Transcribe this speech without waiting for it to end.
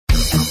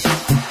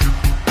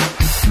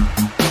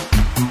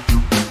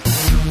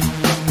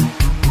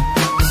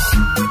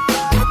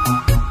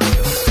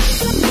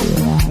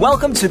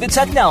Welcome to the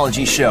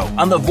Technology Show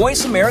on the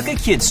Voice America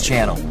Kids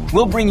channel.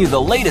 We'll bring you the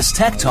latest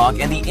tech talk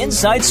and the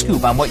inside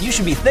scoop on what you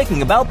should be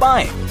thinking about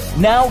buying.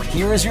 Now,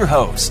 here is your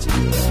host.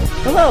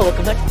 Hello,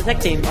 welcome back to the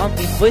Tech Team on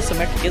the Voice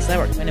America Kids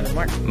Network. My name is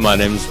Mark. My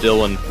name's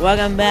Dillon.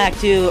 Welcome back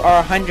to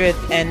our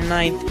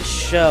 109th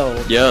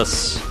show.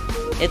 Yes.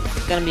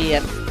 It's going to be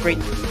a great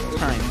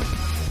time.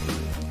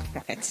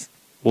 What?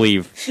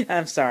 Leave.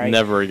 I'm sorry.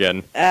 Never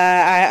again.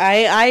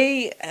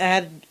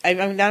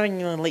 I'm not even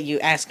going to let you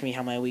ask me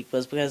how my week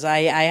was because I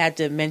had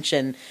to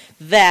mention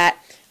that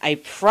I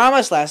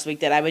promised last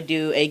week that I would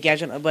do a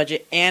gadget on a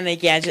budget and a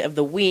gadget of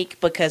the week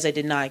because I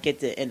did not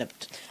get to I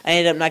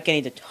ended up not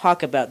getting to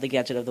talk about the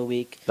gadget of the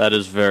week. That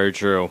is very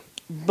true.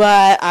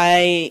 But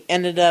I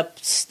ended up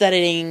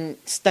studying.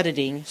 I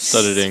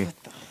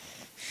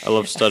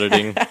love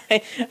studying.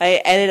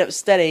 I ended up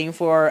studying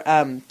for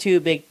 2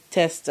 big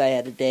tests I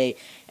had today,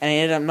 and I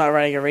ended up not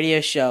writing a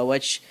radio show,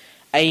 which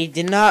I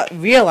did not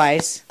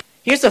realize.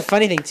 Here's the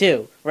funny thing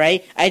too,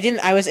 right?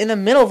 I was in the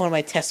middle of one of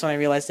my tests when I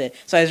realized it.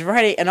 So I was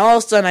writing, and all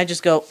of a sudden I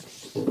just go,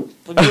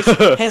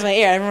 hands my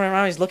ear. I remember my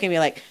mom was looking at me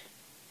like,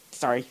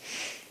 sorry.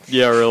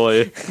 Yeah,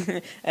 really.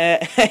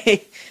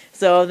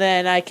 So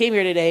then I came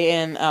here today,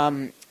 and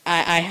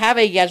I have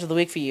a gadget of the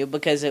week for you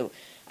because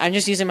I'm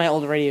just using my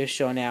old radio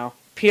show now.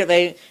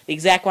 The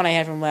exact one I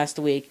had from last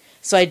week.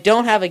 So I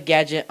don't have a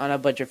gadget on a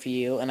budget for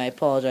you, and I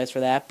apologize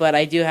for that. But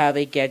I do have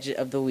a gadget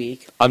of the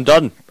week. I'm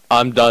done.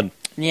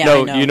 Yeah,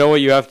 no, I know. You know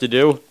what you have to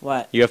do?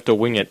 What? You have to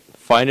wing it.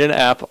 Find an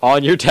app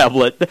on your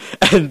tablet,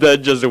 and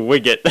then just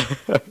wing it.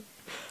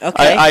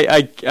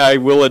 Okay. I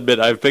will admit,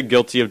 I've been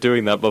guilty of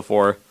doing that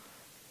before.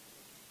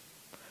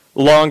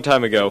 Long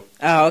time ago.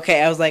 Oh,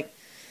 okay. I was like,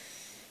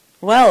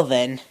 well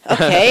then.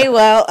 Okay,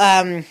 well,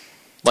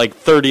 like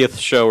 30th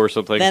show or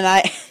something. then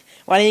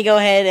why don't you go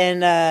ahead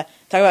and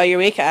talk about your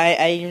week?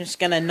 I'm just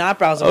going to not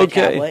browse on my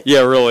tablet. Yeah,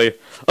 really.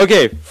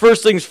 Okay,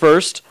 first things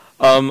first.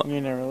 You're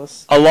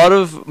nervous. A lot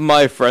of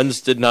my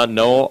friends did not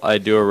know I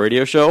do a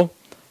radio show.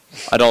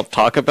 I don't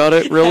talk about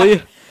it,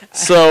 really.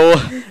 So,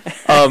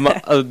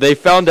 they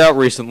found out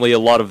recently, a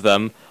lot of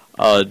them,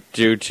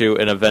 due to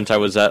an event I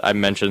was at. I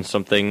mentioned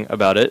something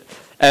about it.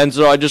 And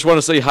so I just want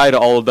to say hi to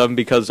all of them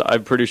because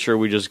I'm pretty sure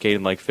we just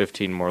gained like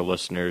 15 more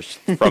listeners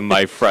from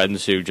my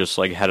friends who just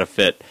like had a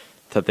fit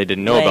that they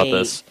didn't know about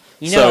this.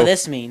 You know what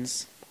this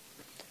means?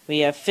 We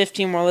have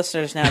 15 more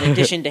listeners now in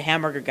addition to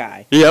Hamburger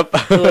Guy. Yep.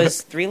 Who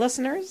has 3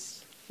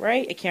 listeners?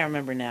 Right? I can't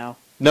remember now.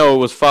 No, it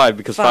was 5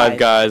 because 5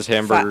 guys,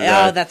 Hamburger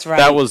Guy. Oh, that's right.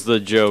 That was the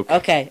joke.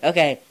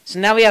 Okay. So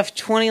now we have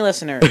 20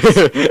 listeners.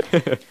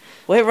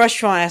 What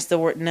restaurant has the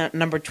word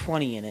number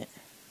 20 in it?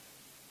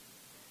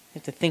 I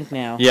have to think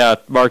now. Yeah,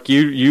 Mark,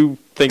 you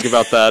think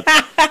about that.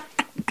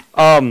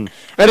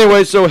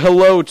 Anyway, so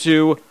hello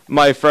to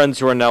my friends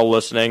who are now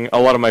listening. A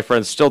lot of my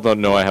friends still don't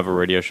know I have a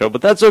radio show,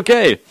 but that's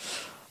okay.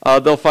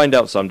 They'll find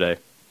out someday.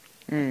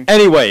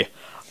 Anyway,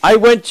 I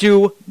went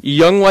to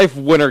Young Life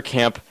Winter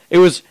Camp. It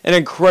was an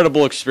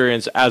incredible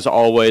experience, as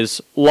always.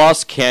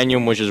 Lost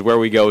Canyon, which is where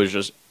we go, is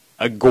just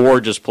a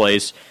gorgeous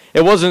place.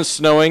 It wasn't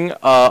snowing,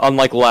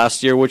 unlike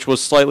last year, which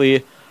was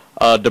slightly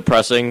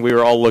depressing. We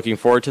were all looking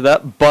forward to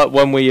that. But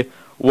when we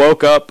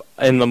woke up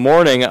in the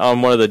morning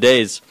on one of the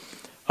days,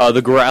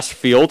 the grass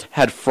field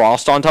had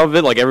frost on top of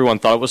it. Like, everyone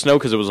thought it was snow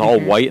because it was all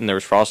white and there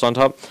was frost on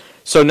top.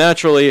 So,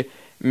 naturally,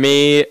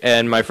 me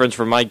and my friends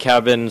from my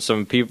cabin,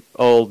 some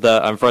people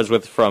that I'm friends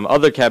with from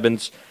other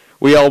cabins,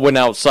 we all went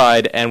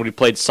outside and we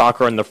played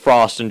soccer in the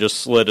frost and just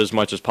slid as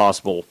much as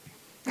possible.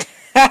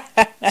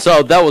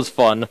 So that was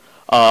fun.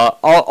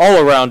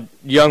 All around,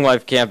 Young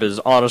Life Camp is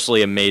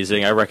honestly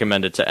amazing. I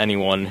recommend it to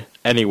anyone,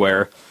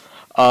 anywhere.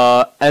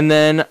 And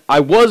then I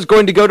was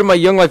going to go to my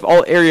Young Life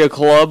All Area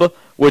Club,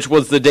 which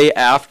was the day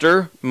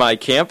after my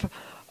camp,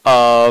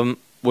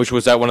 which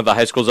was at one of the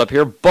high schools up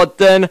here. But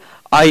then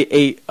I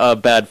ate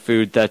bad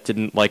food that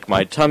didn't like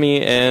my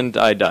tummy, and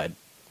I died.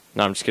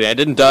 No, I'm just kidding. I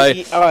didn't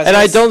die.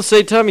 I don't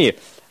say tummy.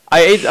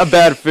 I ate a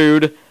bad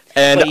food,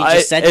 and you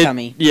just said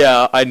tummy.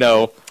 Yeah, I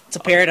know. It's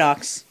a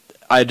paradox.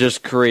 I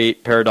just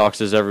create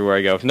paradoxes everywhere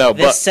I go. No,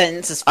 this but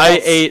sentence is false.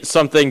 I ate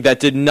something that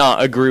did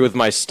not agree with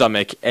my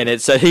stomach, and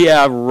it said,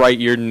 yeah, right,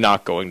 you're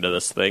not going to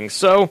this thing.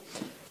 So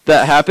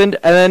that happened,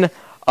 and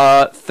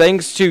then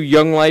thanks to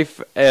Young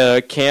Life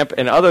Camp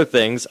and other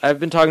things,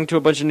 I've been talking to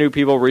a bunch of new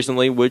people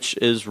recently, which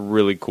is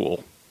really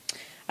cool.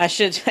 I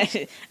should,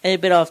 a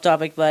bit off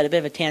topic, but a bit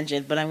of a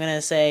tangent, but I'm going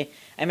to say,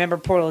 I remember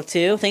Portal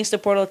 2. Thanks to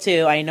Portal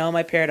 2, I know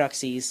my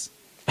paradoxes.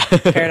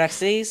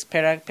 Paradoxes?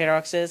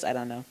 Paradoxes? I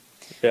don't know.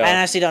 Yeah. I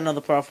honestly don't know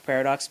the plural for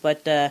paradox,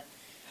 but,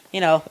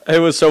 you know. It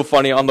was so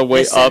funny on the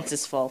way up.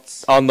 Is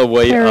false. On the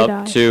way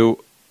up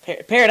to...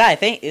 Paradise, I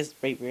think, is...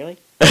 Wait, really?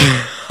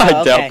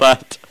 I doubt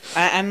that.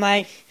 I'm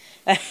like...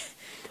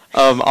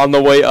 on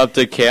the way up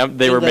to camp,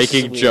 they were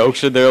making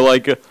jokes, and they're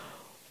like,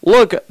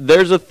 look,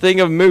 there's a thing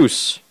of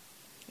moose.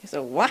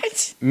 So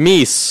what?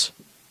 Meese.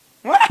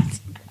 What?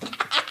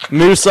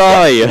 Moose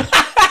eye.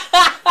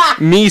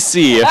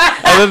 Meesy.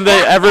 And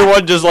then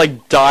everyone just,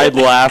 like, died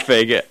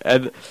laughing.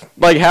 And,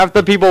 like, half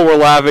the people were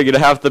laughing and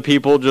half the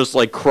people just,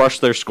 like,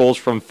 crushed their skulls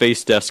from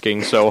face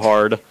desking so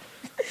hard.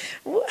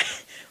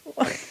 What?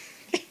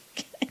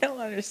 I don't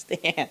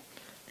understand.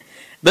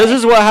 This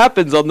is what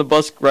happens on the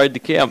bus ride to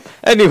camp.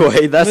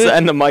 Anyway, that's the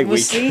end of my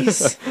week.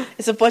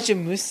 It's a bunch of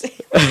moose.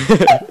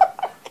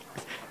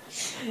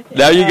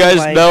 Now you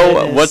guys know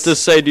goodness. what to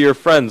say to your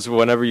friends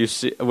whenever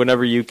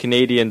you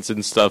Canadians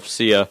and stuff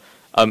see a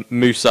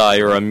moose eye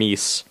or a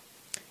meese.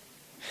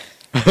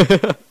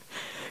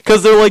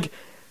 Because they're like,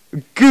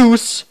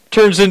 goose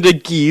turns into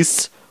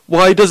geese.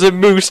 Why doesn't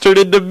moose turn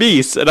into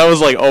meese? And I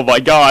was like, oh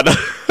my god.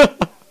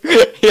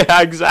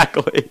 Yeah,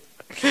 exactly.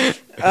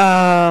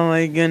 Oh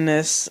my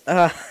goodness.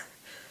 Well,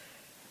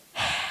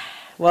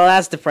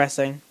 that's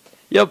depressing.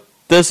 Yep,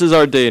 this is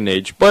our day and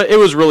age. But it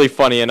was really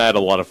funny and I had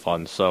a lot of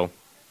fun, so.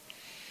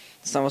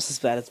 It's almost as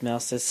bad as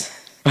Mouse's.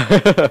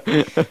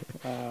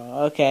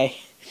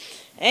 Okay.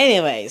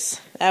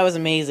 Anyways, that was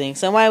amazing.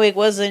 So my week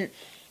wasn't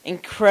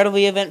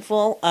incredibly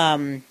eventful.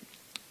 I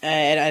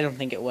don't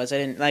think it was. I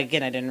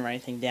didn't write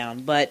anything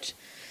down, but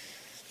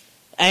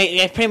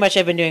I pretty much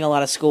have been doing a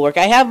lot of schoolwork.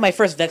 I have my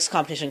first Vex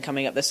competition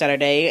coming up this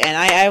Saturday, and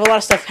I have a lot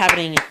of stuff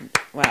happening.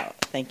 Wow,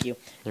 thank you.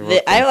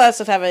 I have a lot of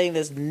stuff happening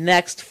this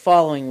next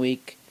following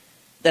week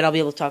that I'll be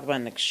able to talk about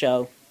in the next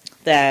show.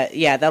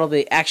 That'll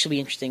be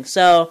actually interesting.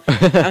 So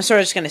I'm sort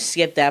of just gonna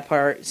skip that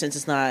part since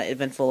it's not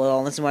eventful at all.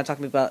 Unless you want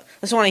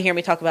to hear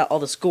me talk about all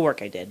the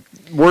schoolwork I did.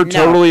 We're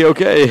totally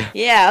okay.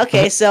 Yeah.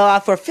 Okay. So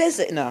for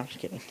physics, no, I'm just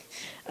kidding.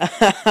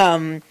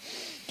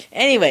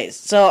 Anyways,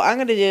 so I'm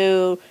gonna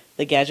do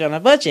the Gadget on a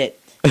budget,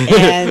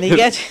 and the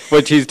Gadget,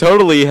 which he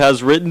totally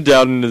has written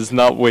down and is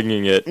not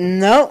winging it.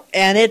 No,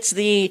 and it's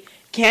the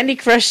Candy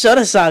Crush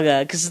Soda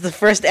Saga because it's the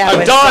first app.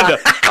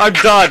 I'm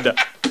done.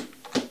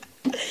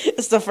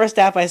 It's the first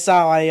app I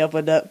saw when I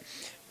opened up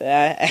the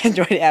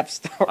Android App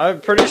Store.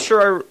 I'm pretty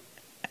sure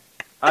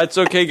it's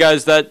okay,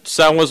 guys. That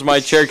sound was my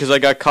chair because I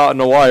got caught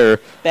in a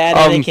wire. Bad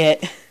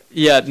etiquette.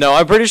 Yeah, no,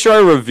 I'm pretty sure I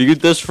reviewed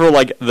this for,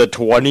 like, the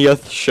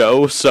 20th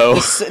show, so.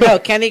 No,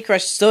 Candy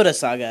Crush Soda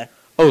Saga.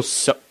 Oh,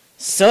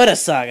 Soda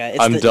Saga.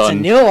 I'm done. It's a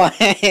new one.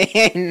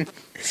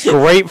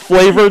 Grape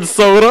flavored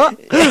soda?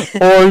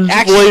 Orange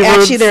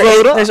flavored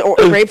soda? There's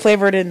grape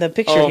flavored in the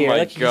picture here. Oh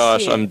my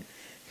gosh, I'm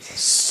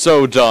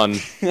so done.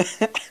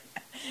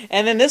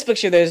 And then this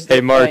picture, there's...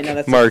 Hey, Mark,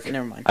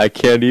 never mind. I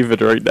can't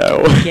even right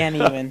now. Can't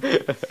even.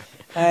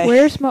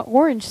 Where's my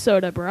orange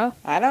soda, bro?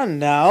 I don't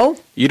know.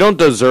 You don't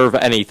deserve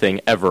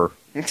anything, ever.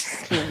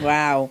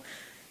 Wow.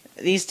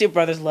 These two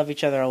brothers love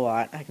each other a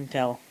lot, I can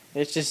tell.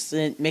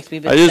 It makes me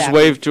a bit I just sad.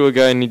 waved to a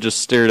guy and he just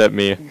stared at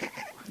me.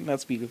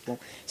 That's beautiful.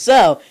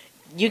 So,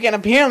 you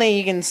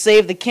can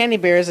save the candy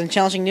bears in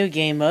challenging new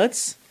game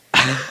modes.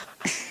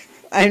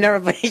 I've never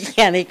played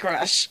Candy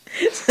Crush.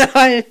 So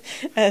you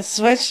can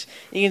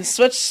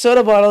switch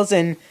soda bottles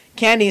and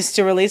candies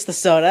to release the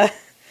soda,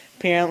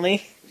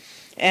 apparently.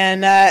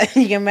 And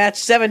you can match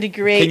 7 to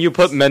create... Can you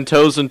put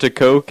Mentos into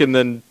Coke and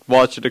then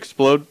watch it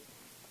explode?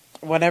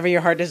 Whatever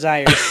your heart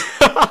desires.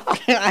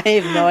 I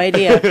have no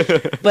idea.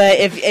 But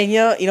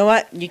you know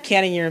what? You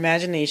can in your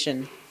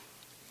imagination.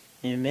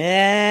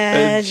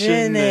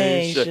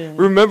 Imagination.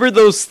 Remember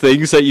those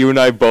things that you and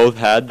I both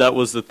had? That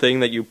was the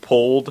thing that you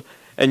pulled,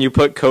 and you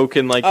put Coke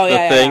in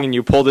thing, and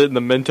you pulled it, and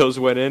the Mentos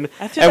went in.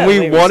 And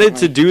we wanted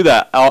to do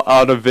that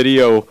on a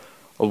video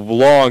a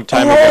long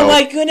time ago. Oh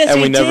my goodness,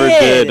 and we never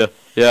did.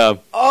 Yeah.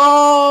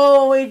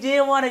 Oh, we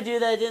did want to do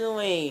that, didn't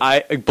we?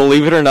 I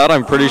believe it or not,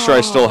 I'm pretty sure I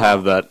still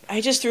have that.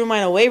 I just threw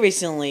mine away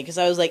recently because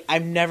I was like,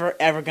 I'm never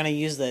ever gonna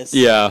use this.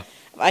 Yeah.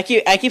 I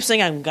keep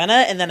saying I'm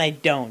gonna, and then I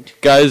don't.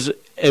 Guys,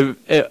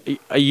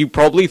 you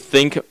probably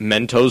think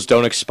Mentos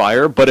don't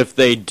expire, but if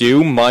they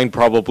do, mine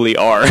probably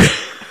are.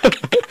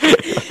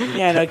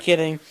 Yeah, no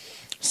kidding.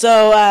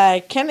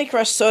 So, Candy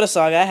Crush Soda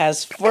Saga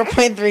has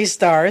 4.3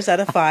 stars out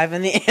of 5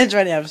 in the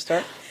Android App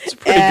Store. It's a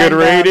pretty good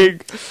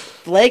rating.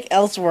 Blake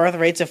Ellsworth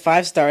rates it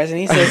 5 stars, and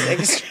he says,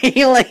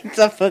 extremely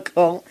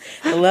difficult.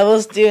 The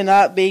levels do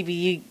not,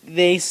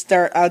 they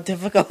start out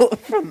difficult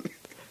from...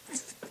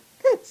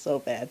 so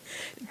bad.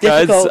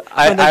 Difficult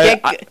from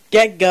the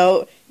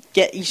get-go.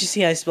 You should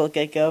see how I spell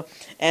get-go.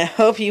 And I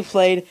hope you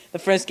played the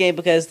first game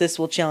because this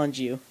will challenge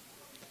you.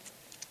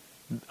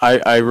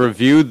 I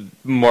reviewed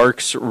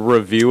Mark's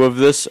review of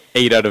this,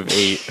 8 out of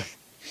 8.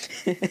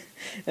 3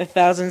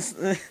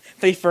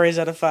 furries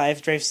out of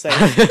 5, Drafe said.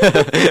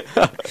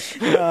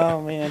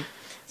 Oh, man.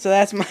 So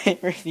that's my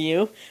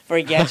review for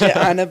Gadget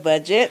on a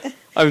budget.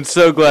 I'm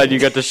so glad you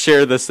got to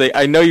share this thing.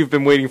 I know you've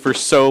been waiting for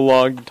so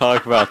long to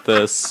talk about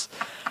this.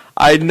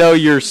 I know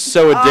you're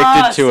so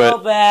addicted to it. So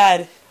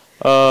bad.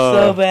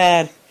 So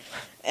bad.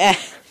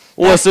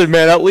 Listen,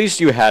 man, at least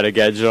you had a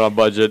Gadget on a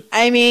budget.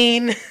 I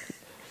mean...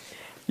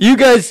 You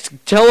guys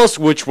tell us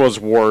which was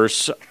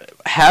worse,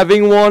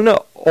 having one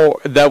or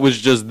that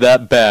was just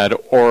that bad,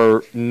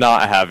 or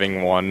not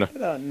having one. I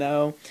don't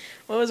know.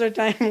 What was our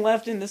time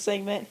left in the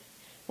segment?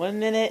 1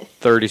 minute?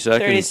 30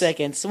 seconds. 30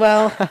 seconds.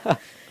 Well,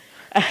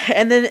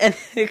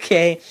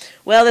 Okay,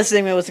 well, this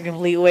segment was a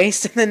complete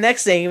waste. In the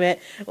next segment,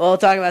 we'll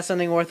talk about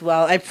something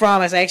worthwhile. I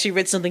promise, I actually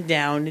wrote something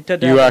down.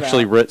 You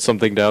actually writ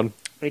something down?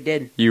 I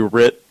did. You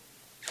writ?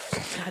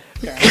 God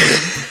darn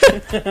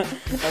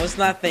it. I was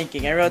not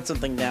thinking. I wrote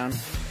something down.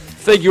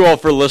 Thank you all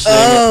for listening.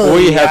 Oh,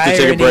 we have to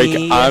take a break.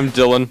 irony. I'm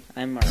Dillon.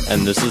 I'm Mark.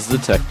 And this is the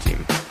Tech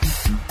Team.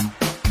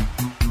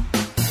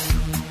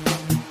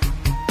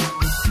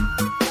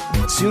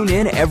 Tune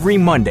in every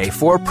Monday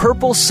for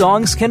Purple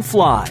Songs Can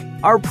Fly.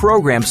 Our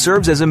program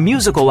serves as a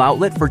musical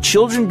outlet for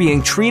children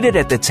being treated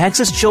at the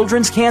Texas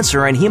Children's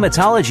Cancer and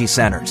Hematology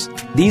Centers.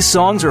 These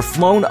songs are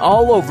flown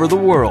all over the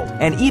world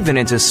and even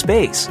into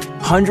space.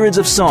 Hundreds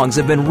of songs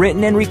have been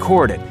written and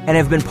recorded and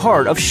have been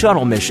part of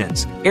shuttle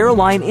missions,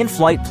 airline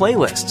in-flight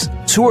playlists,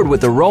 toured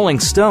with the Rolling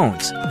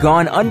Stones,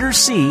 gone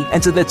undersea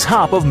and to the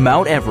top of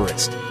Mount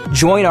Everest.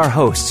 Join our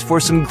hosts for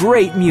some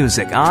great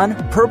music on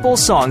Purple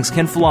Songs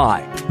Can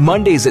Fly,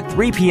 Mondays at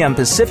 3 p.m.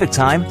 Pacific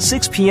Time,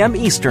 6 p.m.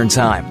 Eastern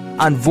Time,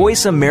 on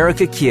Voice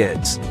America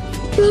Kids.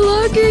 The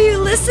longer you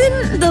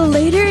listen, the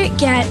later it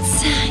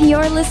gets.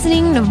 You're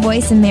listening to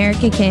Voice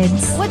America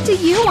Kids. What do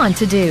you want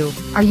to do?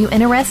 Are you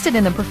interested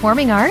in the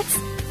performing arts?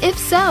 If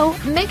so,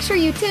 make sure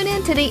you tune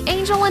in to the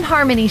Angel and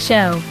Harmony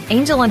Show.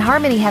 Angel and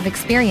Harmony have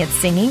experience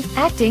singing,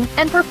 acting,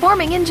 and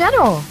performing in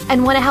general,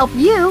 and want to help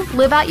you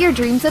live out your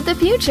dreams of the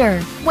future.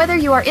 Whether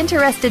you are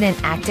interested in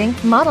acting,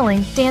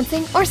 modeling,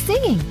 dancing, or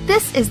singing,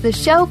 this is the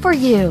show for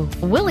you.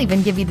 We'll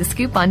even give you the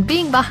scoop on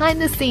being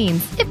behind the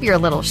scenes if you're a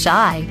little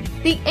shy.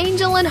 The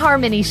Angel and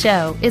Harmony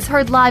Show is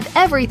heard live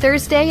every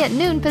Thursday at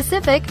noon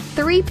Pacific,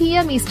 3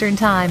 p.m. Eastern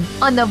Time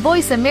on the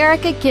Voice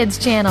America Kids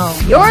channel.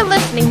 You're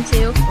listening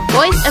to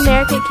Voice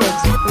America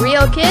Kids.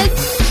 Real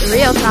kids,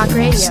 real talk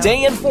radio.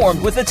 Stay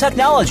informed with the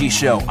Technology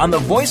Show on the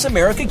Voice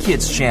America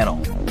Kids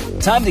channel.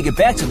 Time to get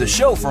back to the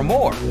show for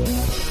more.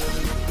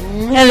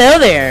 Hello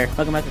there.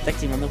 Welcome back to the Tech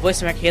Team on the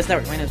Voice America Kids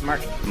Network. My name is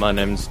Mark. My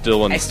name's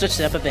Dillon. I switched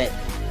it up a bit.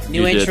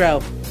 New You did.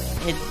 intro.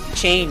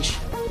 Change.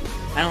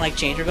 I don't like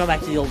change. We're going back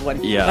to the old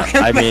one. Yeah,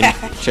 Welcome I mean,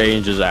 back.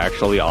 change is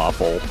actually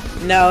awful.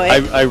 No,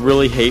 I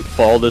really hate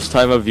fall this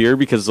time of year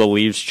because the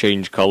leaves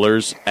change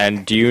colors.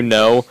 And do you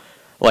know,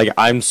 like,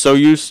 I'm so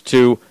used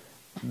to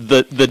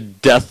the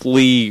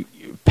deathly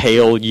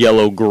pale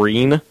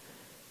yellow-green,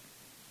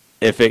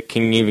 if it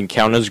can even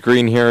count as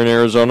green here in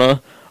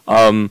Arizona,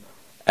 and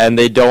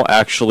they don't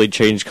actually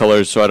change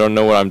colors, so I don't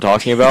know what I'm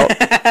talking about.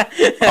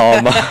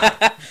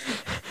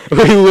 We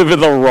live in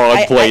the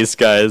wrong place,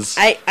 guys.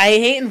 I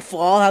hate in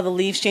fall how the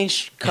leaves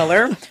change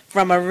color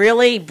from a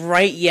really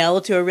bright yellow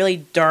to a really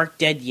dark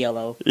dead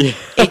yellow. Yeah.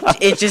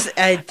 It just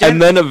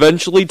and then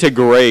eventually to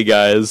gray,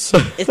 guys.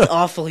 It's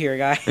awful here,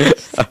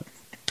 guys.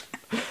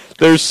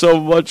 There's so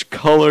much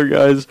color,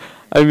 guys.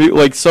 I mean,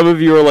 like, some of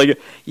you are like,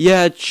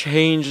 yeah, it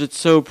changed, it's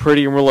so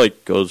pretty, and we're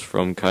like, goes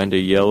from kind of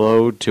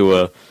yellow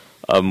to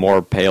a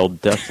more pale,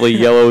 deathly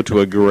yellow to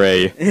a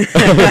gray.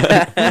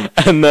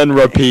 And then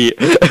repeat.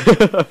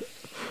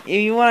 If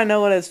you want to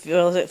know what it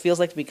feels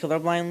like to be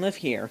colorblind, live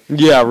here.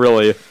 Yeah,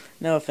 really.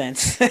 No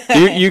offense.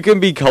 You can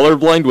be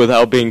colorblind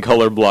without being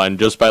colorblind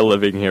just by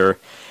living here.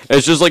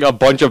 It's just like a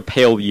bunch of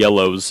pale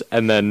yellows,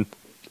 and then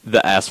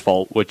the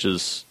asphalt, which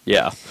is,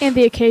 yeah. And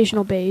the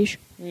occasional beige.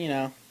 You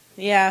know.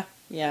 Yeah.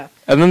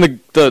 And then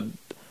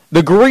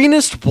the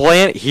greenest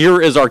plant here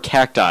is our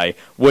cacti,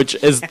 which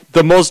is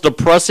the most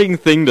depressing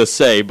thing to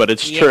say, but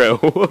it's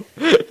true.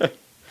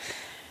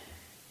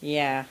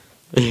 Yeah.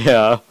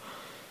 Yeah.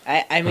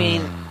 I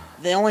mean,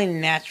 the only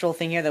natural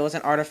thing here that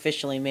wasn't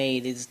artificially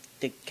made is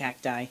the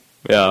cacti.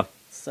 Yeah.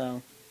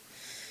 So,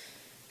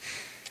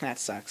 that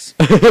sucks.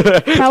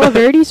 Palo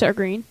Verdes are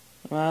green.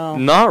 Well,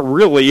 Not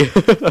really.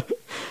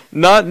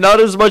 Not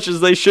as much as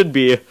they should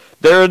be.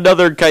 They're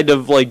another kind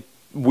of, like,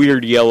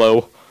 weird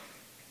yellow.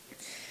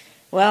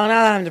 well,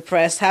 now that I'm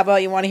depressed, how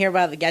about you want to hear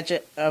about the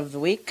gadget of the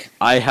week?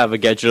 I have a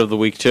gadget of the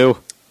week, too.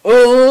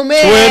 Oh,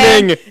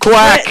 man! Twinning!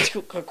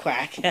 Quack!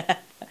 Quack.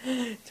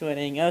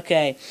 Twinning,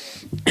 okay.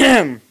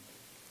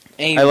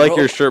 I like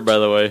your shirt, by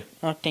the way.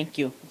 Oh, thank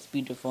you. It's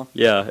beautiful.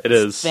 Yeah, it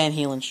is. Van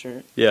Halen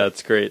shirt. Yeah,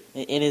 it's great.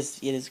 It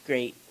is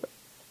great.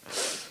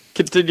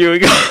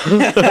 Continuing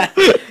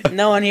on.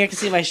 No one here can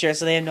see my shirt,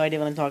 so they have no idea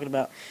what I'm talking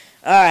about.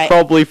 Alright.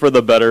 Probably for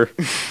the better.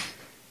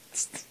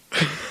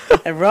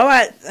 A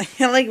robot?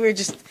 I'm like,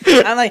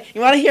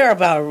 you want to hear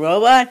about a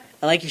robot?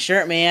 I like your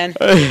shirt, man.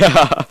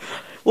 Yeah.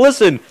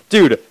 Listen,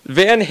 dude,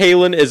 Van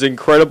Halen is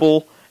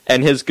incredible,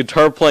 and his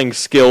guitar playing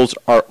skills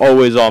are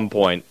always on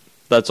point.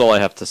 That's all I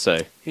have to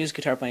say. Who's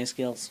guitar playing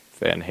skills?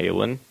 Van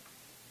Halen.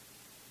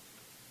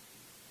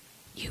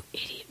 You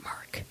idiot,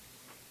 Mark.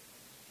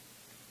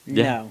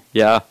 Yeah. No.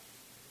 Yeah.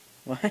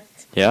 What?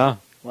 Yeah.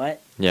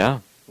 What? Yeah.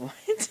 What?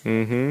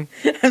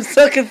 Mm-hmm. I'm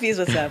so confused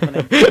what's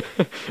happening.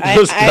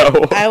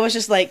 I was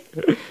just like,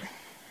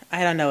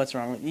 I don't know what's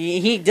wrong.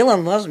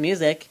 Dillon loves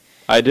music.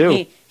 I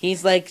do.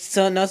 He's like,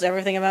 so knows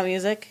everything about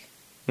music.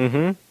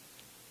 Mm-hmm.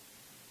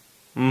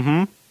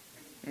 Mm-hmm.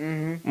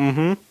 Mm-hmm.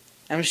 Mm-hmm.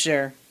 I'm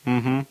sure.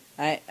 Mm-hmm.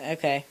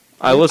 Okay.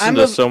 I listen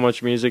to so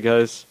much music,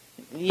 guys.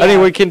 Yeah.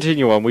 Anyway,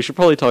 continue on. We should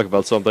probably talk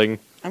about something.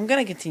 I'm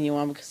gonna continue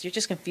on because you're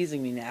just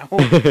confusing me now.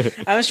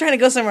 I was trying to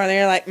go somewhere and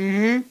you're like,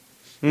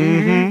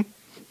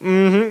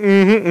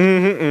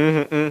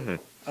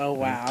 Oh,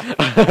 wow.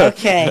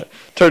 Okay.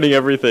 Turning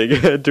everything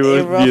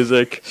into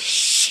music.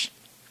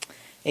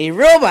 A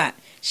robot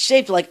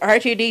shaped like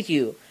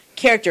R2-D2,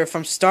 character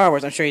from Star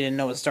Wars. I'm sure you didn't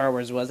know what Star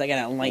Wars was. I got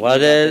enlightened.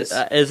 What is?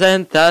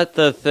 Isn't that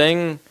the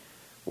thing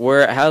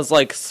where it has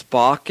like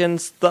Spock and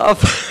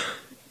stuff?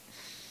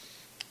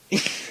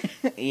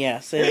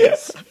 Yes, it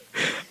is.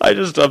 I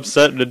just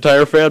upset an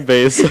entire fan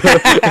base.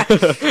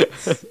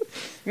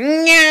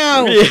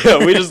 No.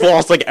 Yeah, we just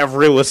lost like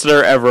every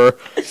listener ever.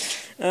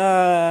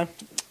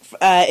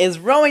 Is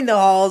roaming the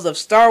halls of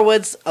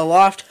Starwood's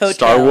Aloft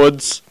Hotel.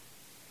 Starwoods.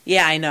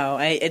 Yeah, I know.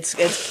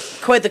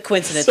 It's quite the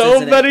coincidence. So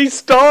isn't many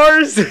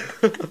stars.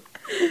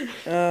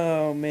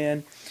 Oh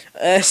man,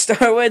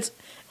 Starwood's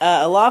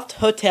Aloft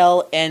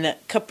Hotel in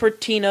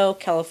Cupertino,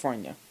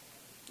 California.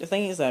 The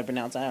thing is that I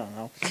pronounce. I don't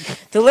know.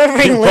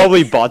 Delivering. You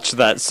probably botched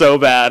that so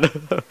bad.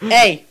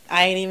 Hey,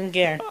 I ain't even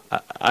care.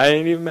 I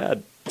ain't even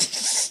mad.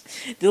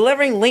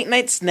 Delivering late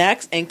night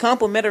snacks and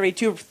complimentary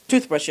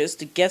toothbrushes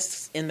to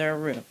guests in their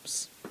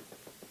rooms.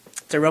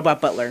 It's a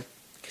robot butler.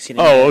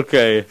 Oh,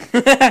 okay.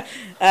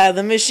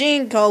 The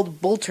machine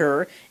called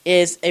Bolter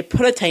is a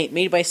prototype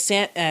made by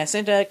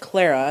Santa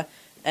Clara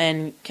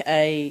and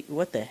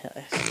what the hell?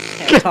 I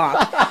can't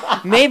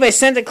talk. Made by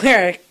Santa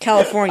Clara,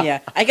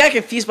 California. I got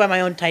confused by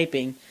my own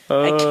typing.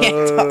 I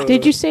can't talk.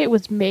 Did you say it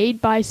was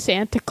made by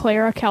Santa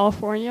Clara,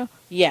 California?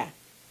 Yeah.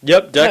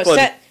 Yep, Declan.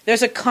 No,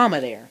 there's a comma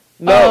there.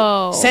 No.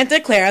 Oh. Santa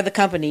Clara, the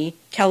company,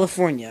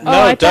 California. Oh,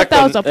 I thought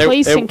that was a Declan,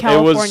 place in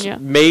California. It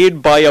was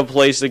made by a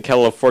place in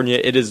California.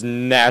 It is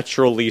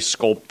naturally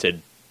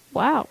sculpted.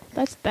 Wow,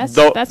 that's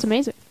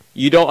amazing.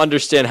 You don't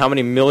understand how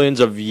many millions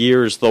of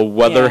years the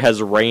weather Yeah.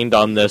 has rained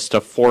on this to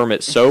form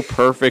it so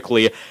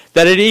perfectly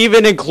that it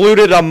even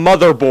included a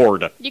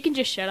motherboard. You can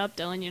just shut up,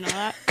 Dylan. You know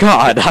that.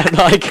 God, I'm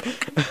like...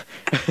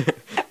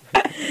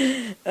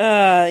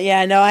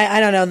 Yeah, no, I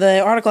don't know.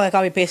 The article I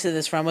copy-pasted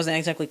this from wasn't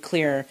exactly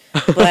clear.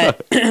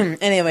 But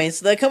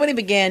anyways, the company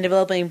began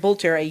developing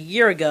Bolter a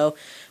year ago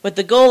with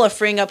the goal of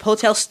freeing up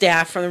hotel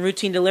staff from the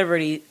routine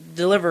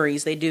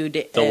deliveries they do.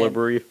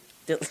 Deliveries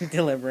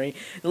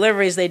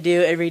they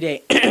do every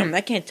day. I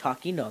can't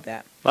talk, you know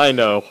that. I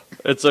know.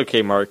 It's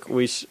okay, Mark.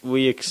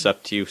 We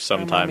accept you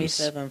sometimes.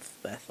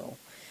 Bethel.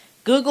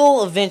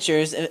 Google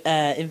Ventures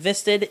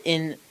invested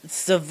in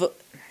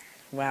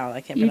Wow,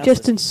 I can't You pronounce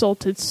just this.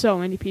 insulted so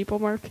many people,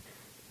 Mark.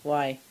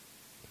 Why?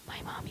 My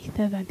mommy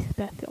said that is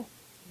Bethel.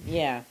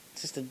 Yeah,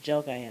 it's just a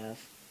joke I have.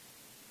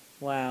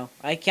 Wow.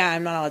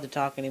 I'm not allowed to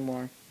talk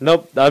anymore.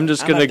 Nope, I'm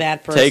just I'm a going to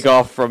bad person. take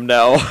off from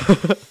now.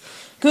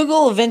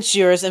 Google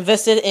Ventures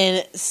invested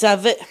in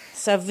Savio.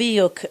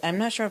 I'm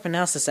not sure how to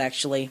pronounce this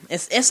actually.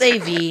 It's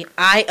Savio.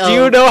 Do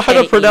you know how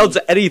to pronounce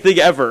anything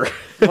ever?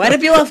 Why do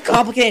people have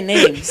complicated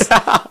names?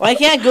 Why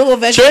can't Google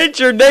Ventures?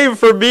 Change your name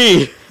for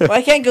me.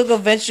 Why can't Google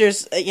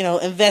Ventures,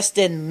 invest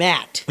in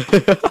Matt?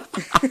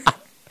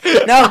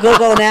 No,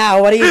 Google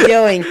now. What are you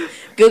doing?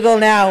 Google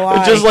now. Why?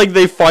 It's just like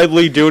they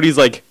finally do it. He's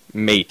like,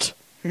 mate.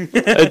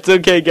 It's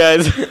okay,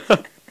 guys.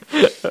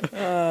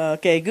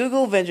 Okay,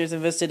 Google Ventures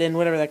invested in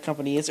whatever that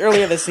company is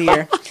earlier this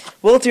year.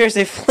 Wilter is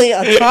a fully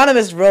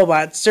autonomous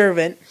robot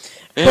servant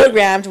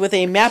programmed with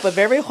a map of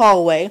every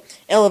hallway,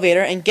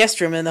 elevator, and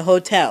guest room in the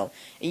hotel.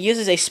 It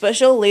uses a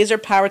special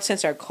laser-powered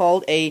sensor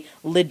called a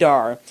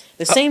LIDAR.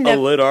 The same A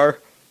lidar.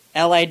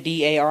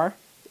 LIDAR?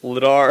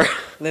 Lidar.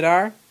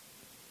 LIDAR?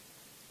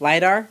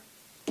 LIDAR?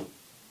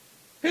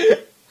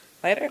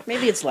 LIDAR?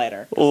 Maybe it's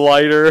LIDAR.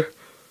 Lighter.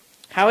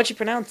 How would you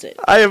pronounce it?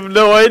 I have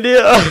no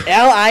idea.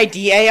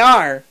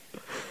 LIDAR.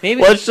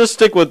 Maybe Let's just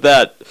stick with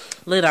that.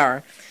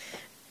 LIDAR.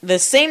 The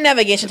same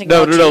navigation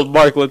No, technology.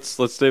 Mark, let's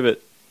save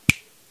it.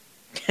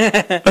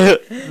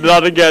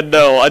 Not again,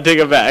 no. I take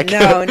it back.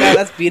 No,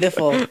 that's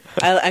beautiful.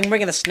 We're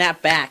gonna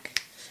snap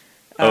back.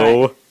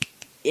 Oh.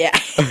 Yeah.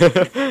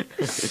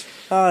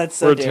 Oh, it's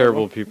so We're terrible.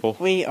 terrible people.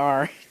 We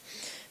are.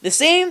 The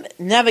same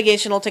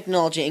navigational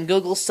technology in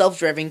Google's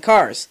self-driving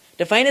cars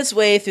to find its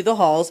way through the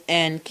halls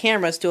and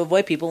cameras to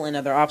avoid people and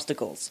other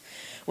obstacles.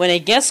 When a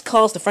guest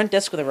calls the front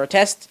desk with a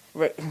request,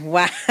 hotel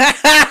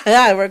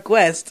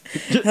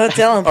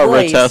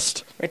employees. A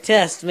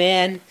retest,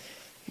 man.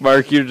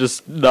 Mark, you're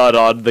just not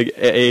on the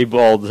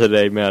A-ball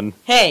today, man.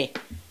 Hey,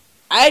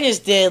 I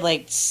just did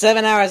like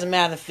 7 hours of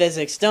math and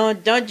physics.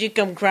 Don't you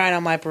come crying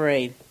on my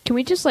parade. Can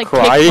we just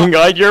Crying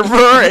on your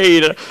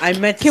parade. I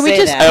meant to Can we say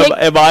just that.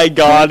 Am I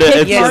God? Can we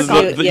It's kick Mark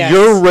off? Yes.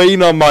 Your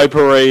rain on my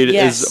parade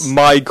Yes. is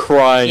my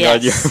crying Yes.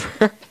 on your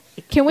parade.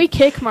 Can we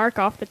kick Mark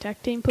off the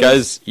tech team,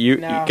 please?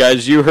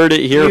 Guys, you heard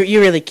it here.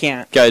 You really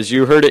can't. Guys,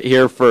 you heard it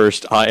here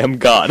first. I am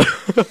God.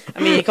 I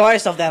mean, you call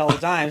yourself that all the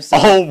time. So.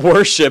 All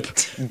worship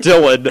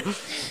Dillon.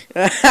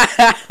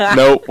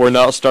 No, we're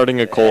not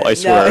starting a cult, I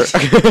swear.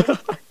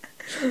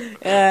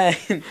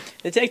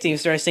 The tech team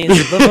started saying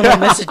subliminal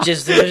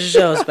messages through the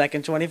shows back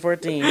in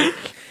 2014.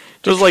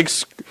 Just like,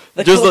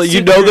 The just like,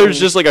 you know, Kotsu there's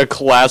crew. just like a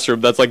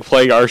classroom that's like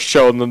playing our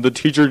show, and then the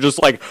teacher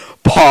just like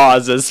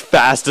pause as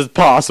fast as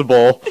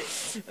possible.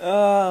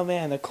 Oh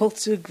man, the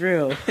Kotsu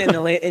grew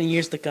in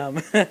years to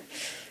come.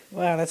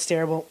 Wow, that's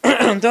terrible.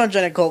 Don't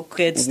join a cult,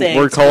 kids. Stay.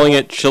 We're calling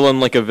it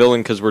chillin' like a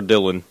villain because we're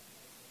Dillon.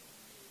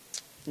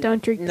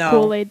 Don't drink the No.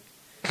 Kool-Aid.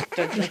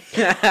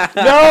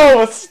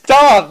 No,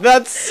 stop!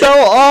 That's so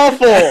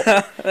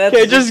awful.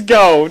 Okay, just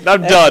go. I'm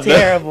done. That's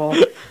terrible.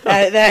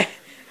 God damn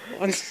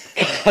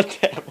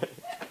it.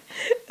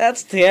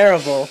 That's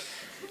terrible.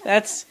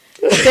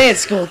 Stay in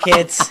school,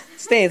 kids.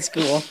 Stay in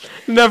school.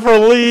 Never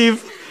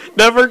leave.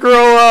 Never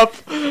grow up.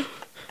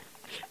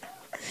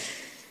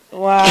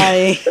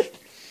 Why?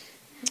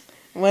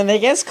 When the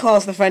guest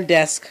calls the front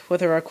desk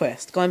with a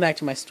request, going back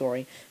to my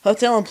story,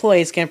 hotel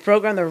employees can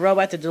program the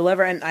robot to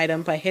deliver an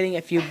item by hitting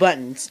a few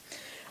buttons.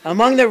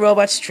 Among the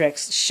robot's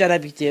tricks, shut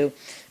up you two.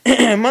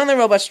 Among the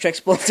robot's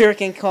tricks, Bolter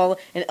can call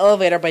an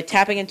elevator by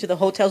tapping into the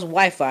hotel's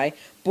Wi-Fi,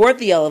 board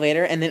the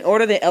elevator, and then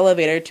order the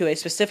elevator to a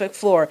specific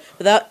floor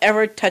without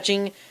ever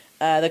touching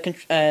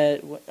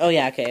oh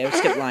yeah, okay, I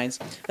skipped lines.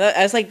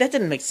 I was like, that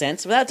didn't make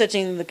sense. Without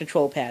touching the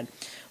control pad.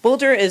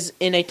 Bolter is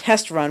in a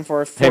test run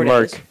for 4 Hey,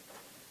 Mark. days.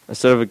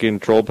 Instead of a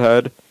control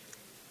pad,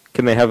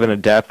 can they have an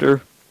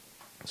adapter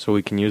so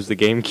we can use the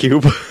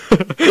GameCube?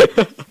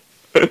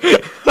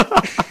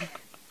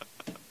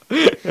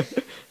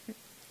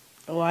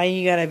 Why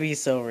you gotta be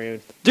so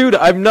rude? Dude,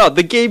 I'm not.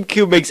 The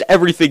GameCube makes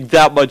everything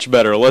that much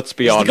better. Let's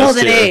be honest.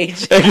 Golden here.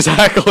 Age.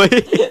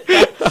 Exactly.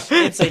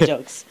 Inside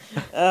jokes.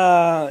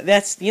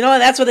 That's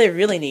what they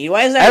really need.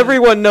 Why is that?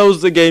 Everyone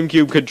knows the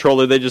GameCube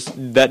controller.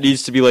 That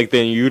needs to be like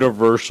the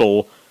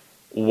universal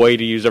way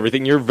to use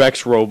everything. Your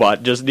Vex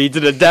robot just needs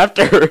an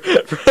adapter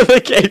for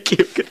the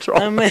GameCube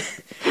controller. I'm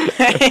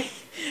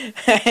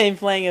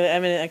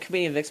I'm in a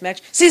comedian Vix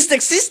match.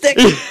 C-stick.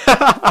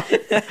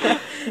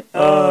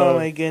 Oh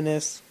my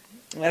goodness.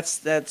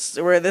 That's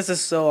where this is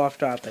so off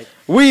topic.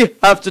 We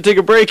have to take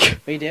a break.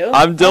 We do?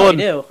 I'm Dillon.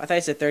 Oh, we do. I thought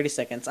you said 30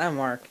 seconds. I'm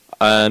Mark.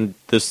 And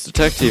this is the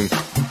tech team.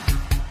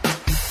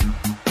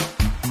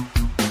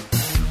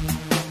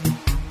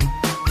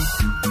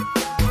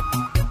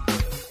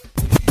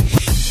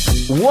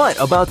 What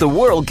about the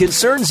world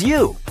concerns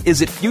you?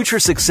 Is it future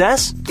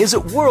success? Is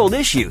it world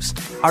issues?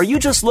 Are you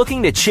just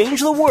looking to change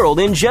the world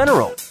in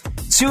general?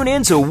 Tune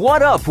in to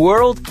What Up,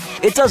 World!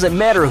 It doesn't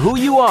matter who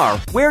you are,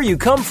 where you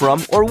come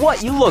from, or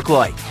what you look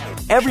like.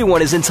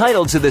 Everyone is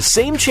entitled to the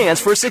same chance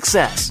for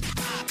success.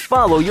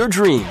 Follow your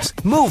dreams,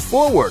 move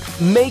forward,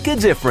 make a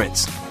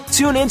difference.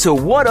 Tune in to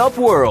What Up,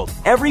 World!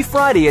 Every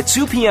Friday at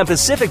 2 p.m.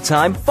 Pacific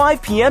Time,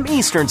 5 p.m.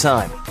 Eastern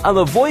Time on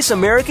the Voice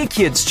America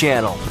Kids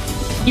channel.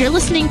 You're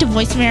listening to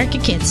Voice America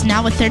Kids,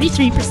 now with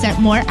 33%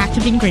 more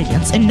active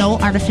ingredients and no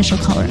artificial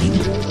coloring.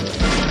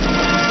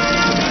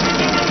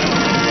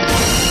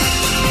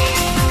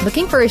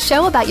 Looking for a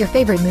show about your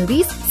favorite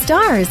movies,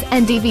 stars,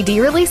 and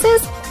DVD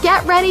releases?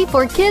 Get ready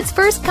for Kids'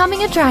 First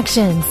Coming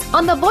Attractions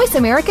on the Voice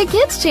America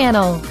Kids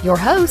channel. Your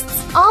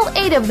hosts, all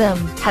 8 of them,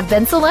 have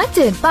been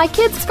selected by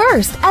Kids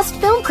First as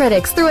film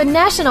critics through a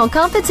national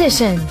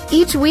competition.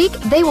 Each week,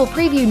 they will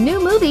preview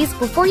new movies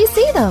before you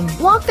see them,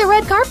 walk the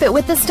red carpet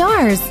with the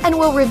stars, and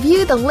will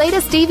review the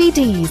latest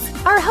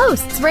DVDs. Our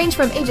hosts range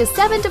from ages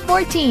 7 to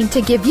 14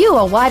 to give you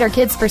a wider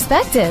kids'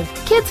 perspective.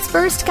 Kids'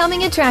 First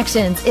Coming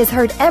Attractions is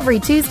heard every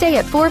Tuesday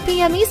at 4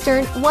 p.m.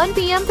 Eastern, 1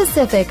 p.m.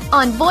 Pacific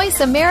on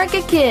Voice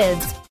America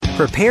Kids.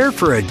 Prepare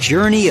for a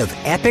journey of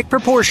epic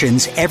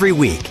proportions every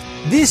week.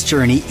 This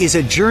journey is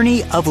a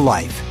journey of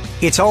life.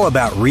 It's all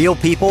about real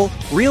people,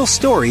 real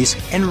stories,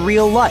 and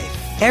real life.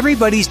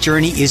 Everybody's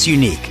journey is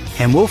unique,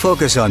 and we'll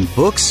focus on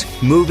books,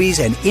 movies,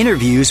 and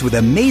interviews with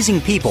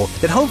amazing people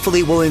that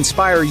hopefully will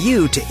inspire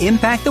you to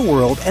impact the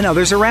world and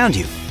others around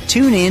you.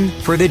 Tune in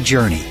for the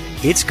journey.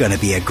 It's going to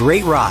be a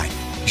great ride.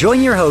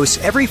 Join your hosts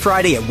every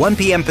Friday at 1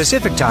 p.m.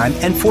 Pacific Time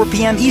and 4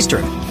 p.m.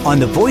 Eastern on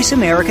the Voice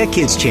America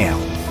Kids channel.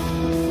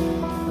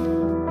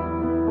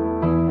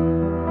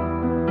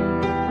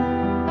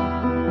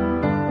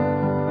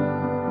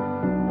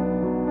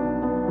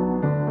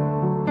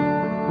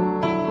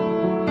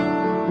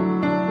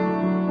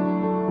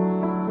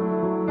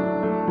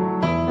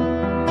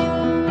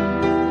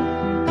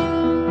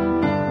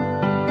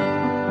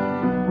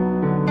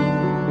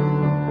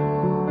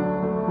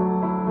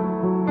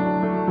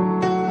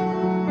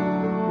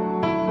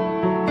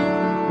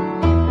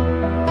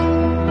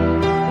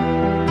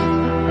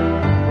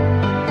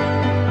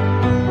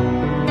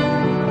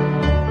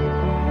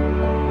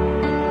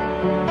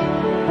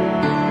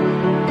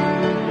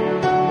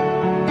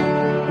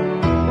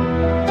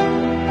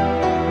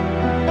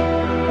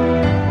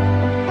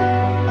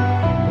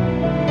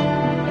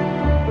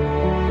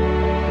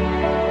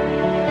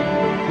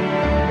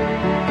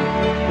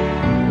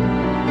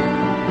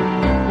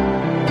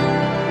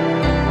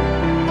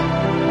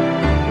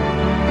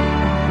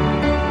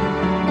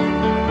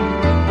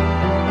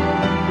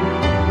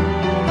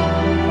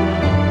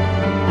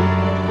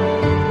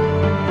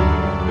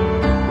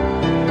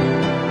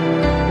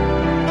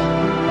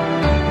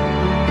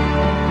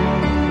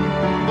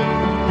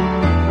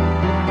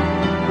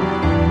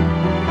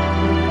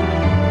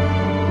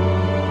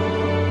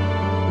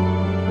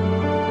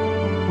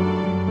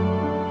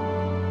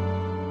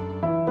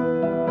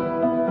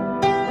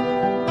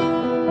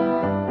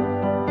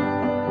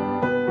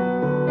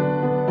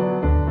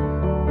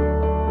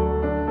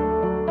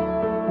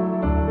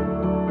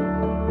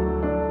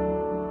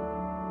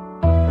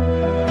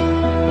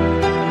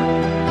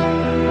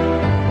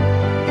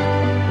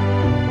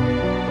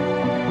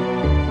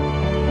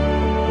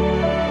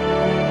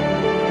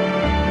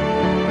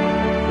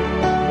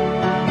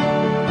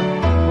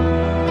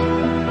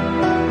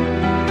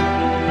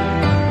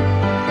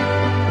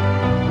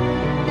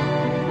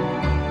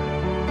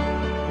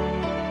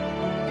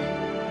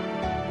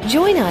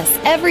 Join us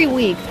every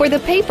week for the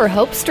Paper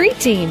Hope Street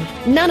Team.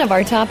 None of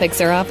our topics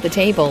are off the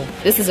table.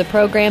 This is a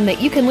program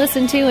that you can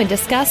listen to and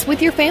discuss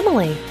with your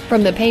family.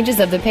 From the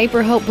pages of the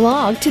Paper Hope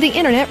blog to the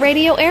internet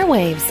radio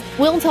airwaves,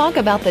 we'll talk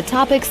about the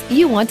topics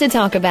you want to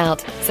talk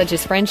about, such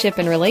as friendship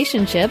and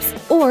relationships,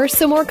 or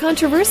some more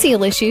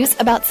controversial issues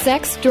about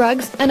sex,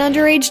 drugs, and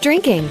underage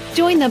drinking.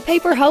 Join the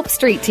Paper Hope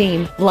Street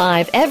Team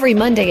live every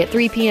Monday at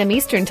 3 p.m.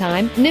 Eastern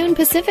Time, noon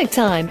Pacific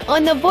Time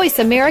on the Voice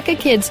America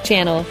Kids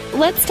channel.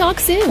 Let's talk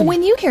soon.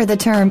 When you hear the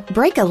term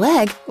break a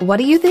leg, what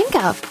do you think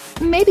of?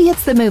 Maybe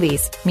it's the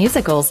movies,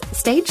 musicals,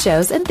 stage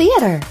shows, and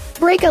theater.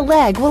 Break a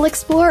Leg will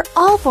explore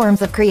all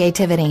forms of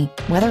creativity,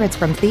 whether it's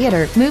from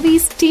theater,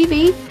 movies,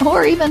 TV,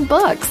 or even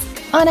books.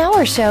 On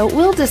our show,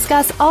 we'll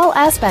discuss all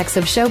aspects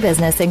of show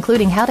business,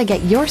 including how to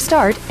get your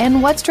start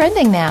and what's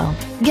trending now.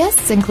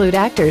 Guests include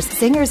actors,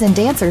 singers, and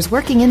dancers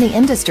working in the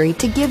industry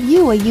to give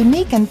you a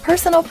unique and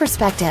personal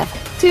perspective.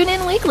 Tune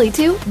in weekly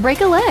to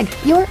Break a Leg,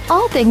 your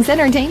all things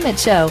entertainment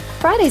show,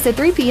 Fridays at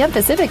 3 p.m.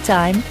 Pacific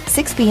Time,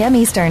 6 p.m.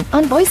 Eastern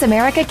on Voice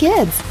America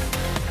Kids.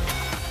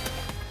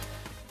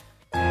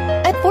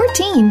 At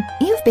 14,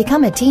 you've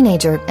become a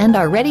teenager and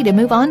are ready to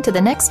move on to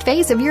the next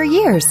phase of your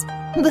years.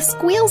 The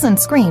squeals and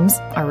screams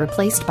are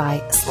replaced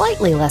by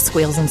slightly less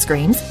squeals and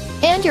screams,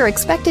 and you're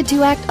expected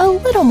to act a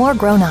little more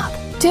grown up.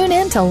 Tune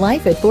in to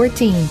Life at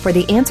 14 for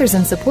the answers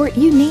and support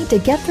you need to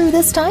get through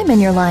this time in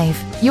your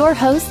life. Your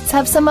hosts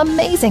have some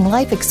amazing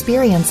life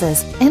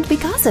experiences, and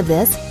because of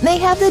this, they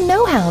have the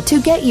know-how to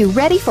get you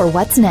ready for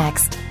what's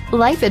next.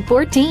 Life at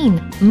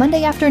 14,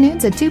 Monday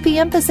afternoons at 2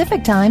 p.m.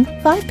 Pacific Time,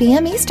 5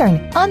 p.m.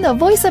 Eastern, on the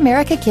Voice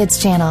America Kids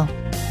channel.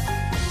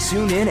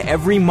 Tune in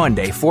every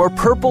Monday for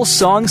Purple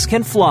Songs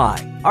Can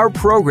Fly. Our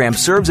program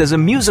serves as a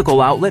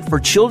musical outlet for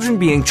children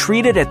being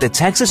treated at the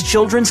Texas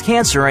Children's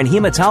Cancer and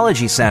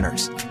Hematology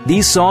Centers.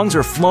 These songs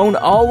are flown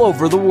all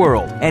over the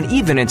world and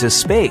even into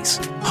space.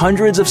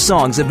 Hundreds of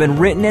songs have been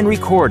written and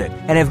recorded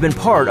and have been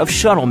part of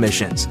shuttle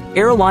missions,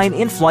 airline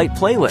in-flight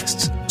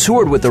playlists,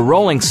 toured with the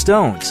Rolling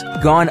Stones,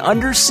 gone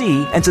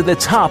undersea and to the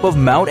top of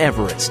Mount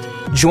Everest.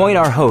 Join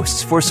our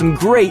hosts for some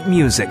great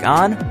music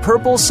on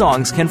Purple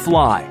Songs Can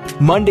Fly,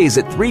 Mondays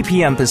at 3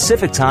 p.m.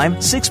 Pacific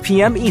Time, 6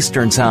 p.m.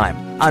 Eastern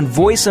Time, on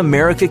Voice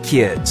America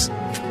Kids.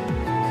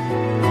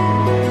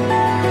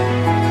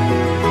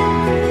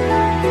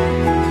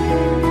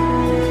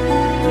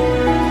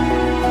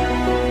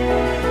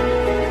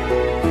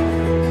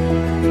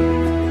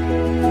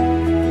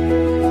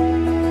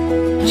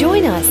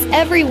 Join us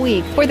every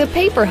week for the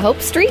Paper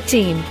Hope Street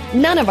Team.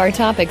 None of our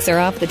topics are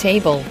off the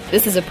table.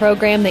 This is a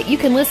program that you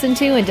can listen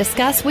to and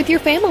discuss with your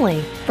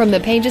family. From the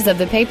pages of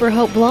the Paper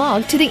Hope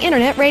blog to the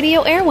internet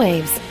radio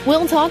airwaves,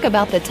 we'll talk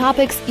about the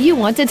topics you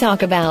want to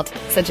talk about,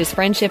 such as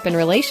friendship and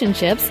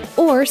relationships,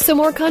 or some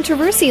more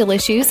controversial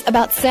issues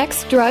about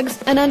sex,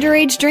 drugs, and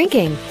underage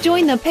drinking.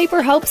 Join the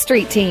Paper Hope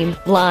Street Team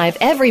live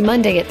every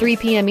Monday at 3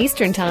 p.m.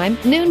 Eastern Time,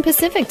 noon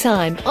Pacific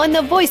Time on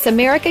the Voice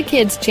America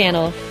Kids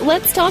channel.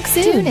 Let's talk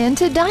soon. Tune in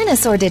to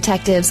Dinosaur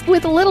Detectives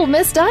with Little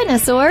Miss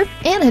Dinosaur,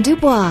 Anna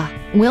Dubois.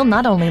 We'll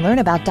not only learn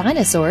about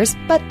dinosaurs,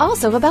 but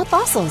also about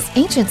fossils,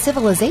 ancient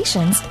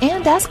civilizations,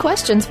 and ask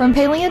questions from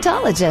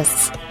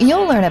paleontologists.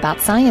 You'll learn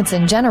about science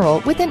in general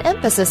with an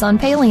emphasis on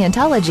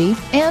paleontology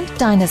and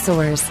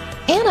dinosaurs.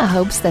 Anna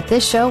hopes that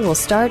this show will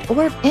start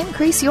or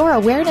increase your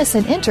awareness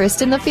and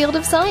interest in the field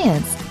of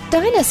science.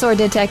 Dinosaur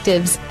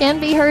Detectives can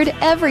be heard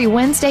every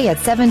Wednesday at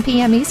 7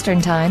 p.m.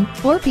 Eastern Time,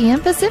 4 p.m.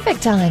 Pacific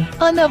Time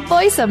on the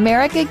Voice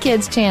America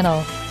Kids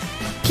channel.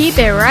 Keep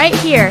it right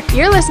here.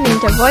 You're listening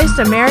to Voice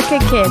America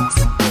Kids.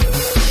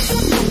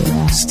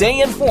 Stay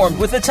informed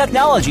with the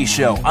Technology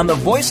Show on the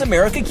Voice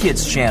America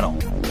Kids channel.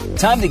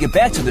 Time to get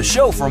back to the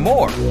show for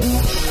more.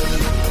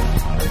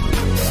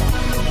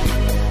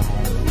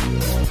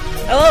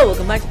 Hello,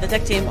 welcome back to the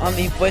Tech Team on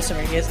the Voice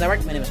America Kids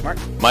Network. My name is Mark.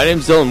 My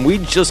name's Dillon. We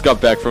just got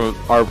back from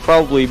our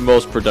probably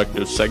most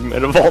productive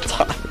segment of all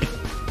time.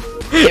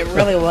 It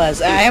really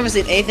was. I haven't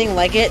seen anything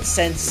like it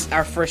since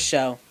our first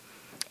show.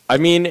 I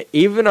mean,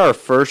 even our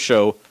first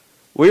show,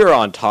 we were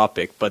on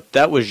topic, but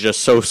that was just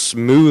so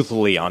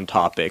smoothly on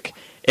topic.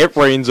 It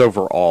rains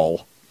over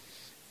all.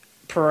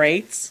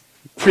 Parades?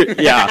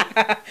 Yeah,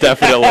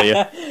 definitely.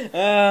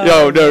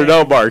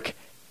 No, Mark.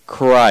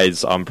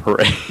 Cries on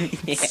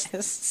parades. Yes.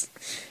 It's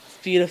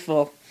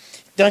beautiful.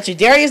 Don't you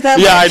dare use that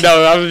Yeah, mic. I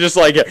know. I was just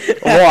like,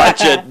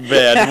 watch it,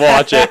 man.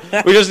 Watch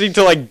it. We just need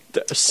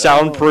to,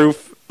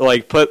 soundproof,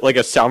 put,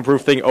 a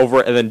soundproof thing over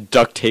it and then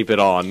duct tape it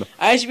on.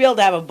 I should be able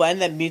to have a button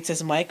that mutes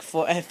his mic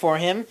for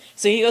him.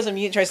 So he goes and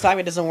mute, tries to talk,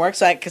 it doesn't work,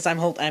 because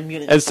I'm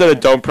muted. Instead of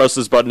don't press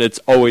this button, it's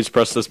always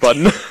press this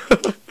button.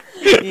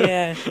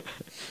 Yeah.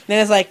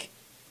 Then it's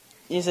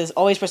it says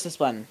always press this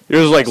button.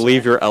 You just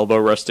leave your elbow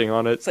resting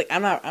on it. It's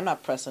I'm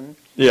not pressing.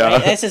 Yeah.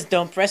 Right? And it says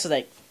don't press.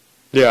 It's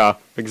Yeah,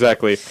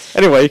 exactly.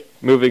 Anyway,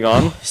 moving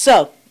on.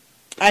 So,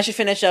 I should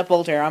finish up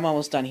Voltaire. I'm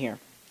almost done here.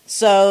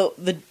 So,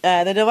 the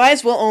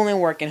device will only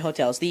work in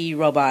hotels. The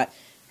robot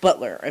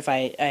butler, if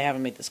I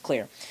haven't made this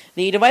clear.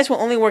 The device will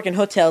only work in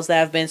hotels that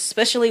have been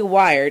specially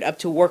wired up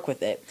to work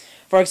with it.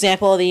 For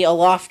example, the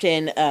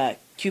Alofton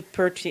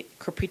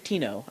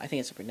Cupertino, I think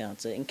it's how to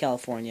pronounce it, in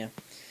California.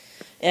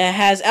 It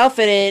has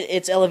outfitted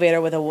its elevator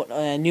with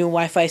a new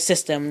Wi-Fi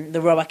system.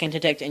 The robot can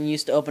detect and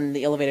use to open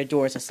the elevator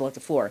doors and select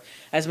the floor.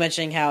 I was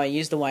mentioning how I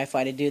use the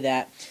Wi-Fi to do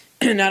that.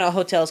 Not all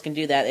hotels can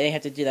do that. They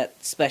have to do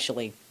that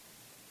specially.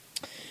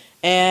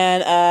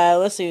 And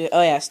let's see.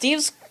 Oh yeah,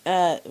 Steve's.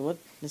 What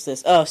is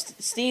this? Oh,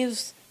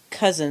 Steve's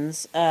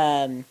cousins.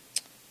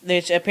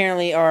 Which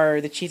apparently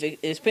are the chief.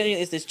 Apparently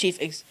is this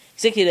chief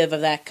executive of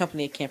that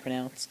company I can't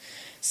pronounce.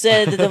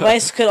 Said the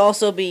device could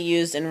also be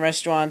used in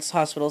restaurants,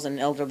 hospitals, and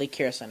elderly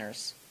care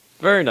centers.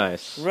 Very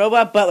nice.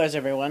 Robot butlers,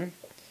 everyone.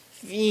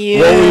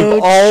 Future. What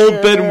we've all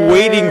been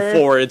waiting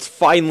for. It's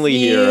finally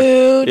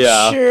here.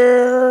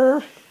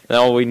 Yeah.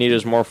 Now all we need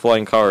is more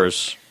flying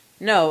cars.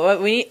 No, what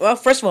we need, well,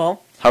 first of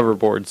all,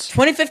 hoverboards.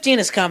 2015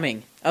 is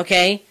coming.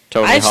 Okay,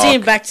 Tony I've Hawk.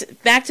 seen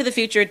Back to the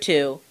Future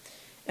 2.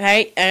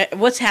 Right?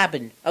 What's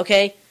happened?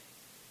 Okay,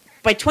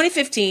 by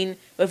 2015,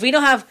 if we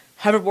don't have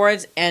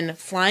hoverboards and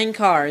flying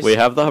cars, We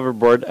have the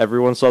hoverboard.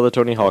 Everyone saw the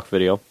Tony Hawk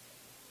video.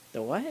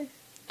 The what?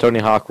 Tony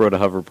Hawk rode a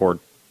hoverboard.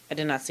 I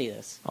did not see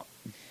this.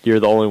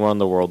 You're the only one in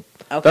the world.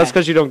 Okay. That's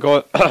because you don't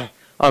go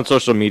on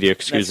social media.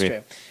 Excuse me.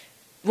 True.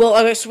 Well,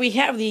 okay, so we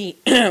have the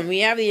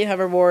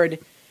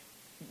hoverboard,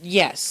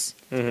 yes,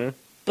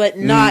 but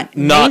not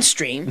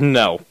mainstream.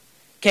 No.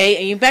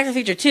 Okay, and Back to the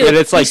Future 2. And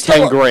it's like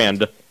 10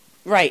 grand.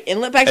 Right,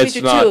 and Back to the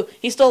Future 2,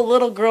 he stole a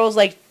little girl's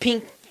like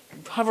pink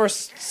hover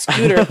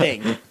scooter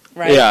thing.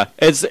 Right. Yeah,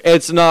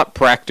 it's not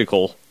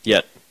practical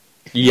yet.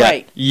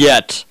 Right.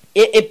 Yet.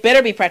 It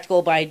better be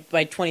practical by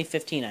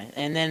 2015,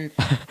 and then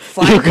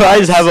flying You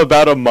guys cars. have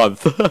about a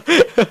month.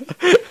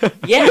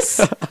 Yes,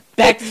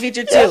 Back to the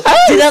Future 2.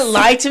 Did that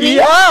lie to me?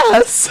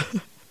 Yes.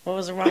 What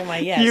was wrong with my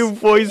yes? You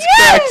voice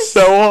cracked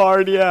so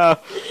hard, yeah.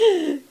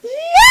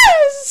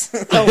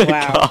 Yes. Oh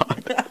wow,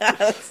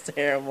 that's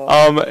terrible.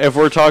 If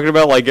we're talking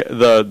about like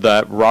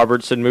that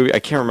Robertson movie, I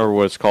can't remember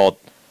what it's called.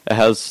 It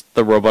has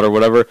the robot or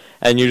whatever,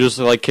 and you just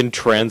like can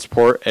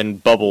transport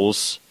and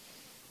bubbles.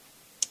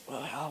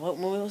 What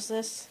movie was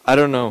this? I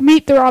don't know.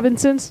 Meet the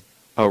Robinsons.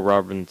 Oh,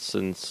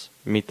 Robinsons.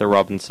 Meet the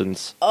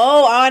Robinsons.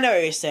 Oh, I know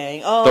what you're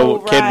saying. Oh,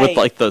 The kid with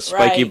like the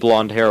spiky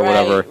blonde hair or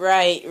whatever.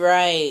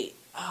 Right.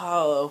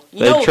 Oh,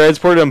 They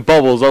transported in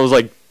bubbles. I was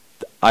like,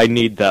 I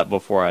need that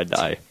before I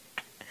die.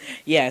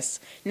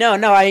 Yes. No.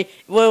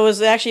 What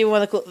was actually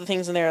one of the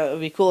things in there that would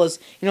be cool is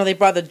they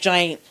brought the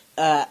giant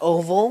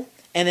oval,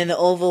 and then the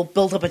oval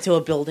built up into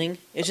a building.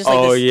 It's just like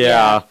Oh, this.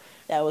 yeah.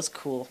 That was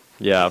cool.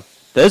 Yeah.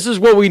 This is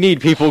what we need,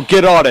 people.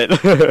 Get on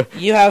it.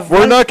 You have.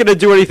 We're not going to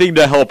do anything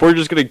to help. We're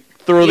just going to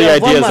throw the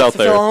ideas 1 month out to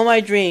there. fulfill all my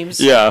dreams.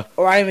 Yeah.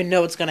 Or I don't even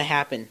know what's going to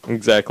happen.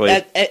 Exactly.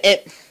 Back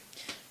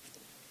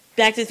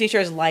to the Future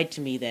has lied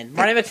to me. Then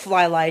Marty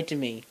McFly lied to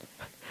me.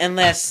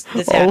 Unless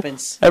this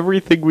happens.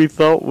 Everything we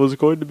thought was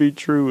going to be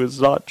true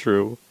is not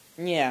true.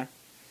 Yeah.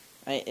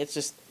 I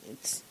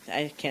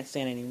can't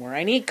stand it anymore.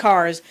 I need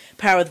cars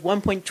powered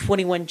with 1.21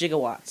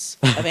 gigawatts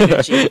of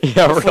energy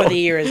before the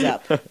year is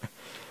up.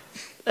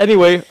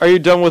 Anyway, are you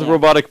done with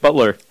Robotic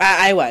Butler?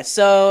 I was.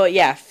 So,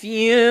 yeah,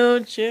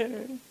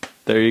 future.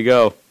 There you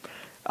go.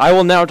 I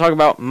will now talk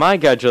about my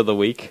gadget of the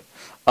week.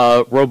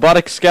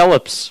 Robotic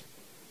scallops.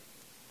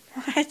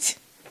 What?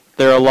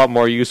 They're a lot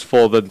more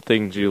useful than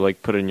things you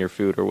like put in your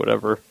food or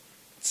whatever.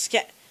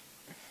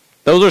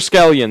 Those are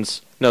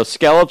scallions. No,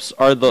 scallops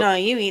are the... No,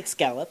 you eat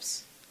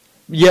scallops.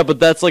 Yeah, but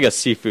that's like a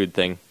seafood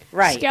thing.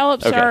 Right.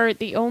 Scallops are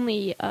the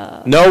only...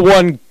 No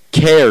one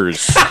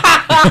cares.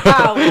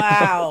 Oh,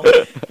 wow.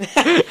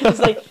 He's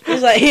like,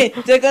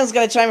 Declan's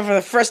going to chime in for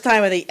the first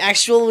time with the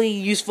actually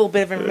useful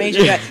bit of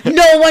information.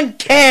 No one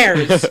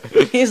cares.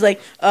 He's like,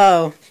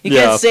 oh, you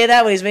can't say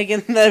that when he's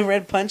making the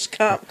red punch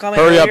comment.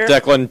 Hurry up,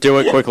 Declan. Do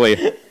it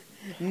quickly.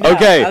 No,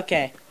 okay.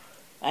 Okay.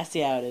 I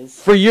see how it is.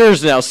 For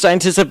years now,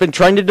 scientists have been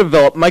trying to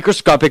develop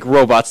microscopic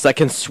robots that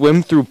can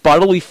swim through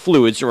bodily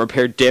fluids and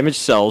repair damaged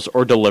cells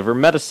or deliver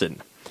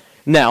medicine.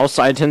 Now,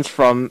 scientists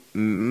from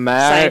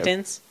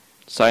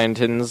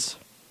Scientists.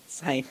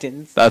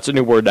 That's a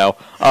new word now.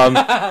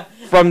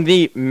 From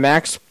the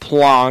Max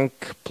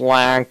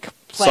Planck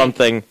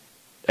something.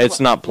 It's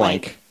not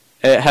Planck.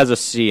 It has a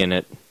C in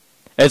it.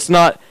 It's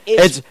not.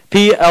 It's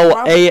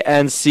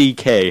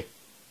Planck.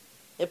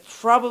 It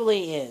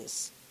probably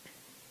is.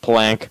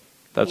 Planck.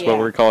 That's what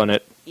we're calling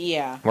it.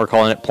 Yeah. We're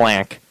calling it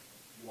Planck.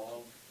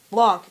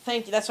 Blanc.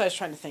 Thank you. That's what I was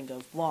trying to think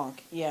of.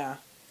 Blanc. Yeah.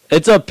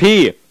 It's a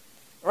P.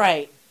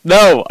 Right.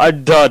 No,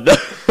 I'm done.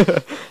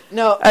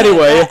 No.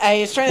 Anyway,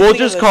 I was trying to we'll think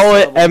just of call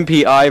it syllable.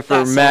 MPI for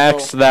Not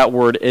Max syllable. That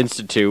Word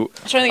Institute.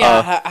 I'm trying to think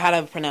out how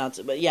to pronounce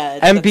it, but yeah.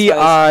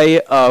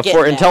 MPI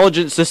for at.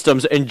 Intelligent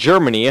Systems in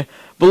Germany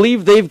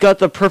believe they've got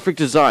the perfect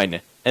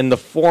design in the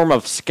form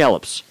of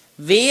scallops.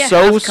 We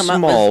so have come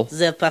small. up with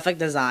the perfect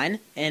design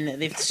in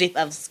the shape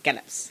of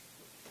scallops.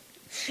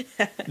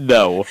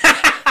 No.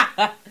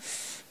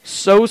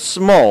 So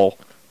small,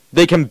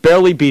 they can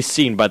barely be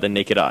seen by the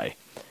naked eye.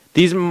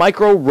 These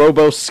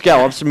micro-robo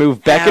scallops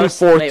move back and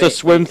forth to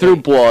swim through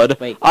blood,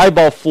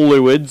 eyeball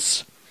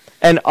fluids,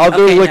 and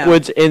other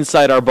liquids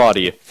inside our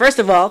body. First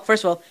of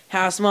all,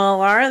 how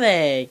small are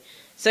they?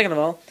 Second of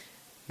all,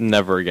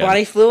 Never again.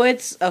 body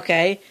fluids,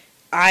 okay.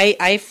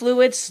 Eye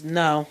fluids,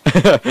 no.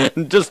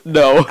 Just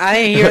no.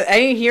 I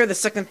didn't hear the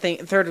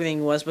third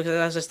thing was because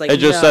I was just like, It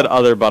just no. said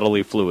other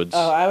bodily fluids.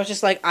 Oh, I was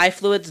just like, eye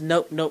fluids,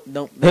 nope, nope.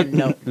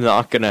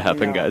 Not gonna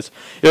happen, No. guys.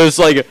 It was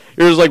like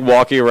you're just like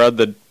walking around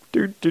the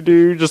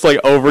just like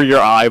over your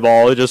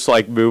eyeball, just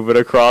like moving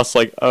across.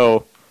 Like,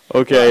 oh,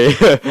 okay.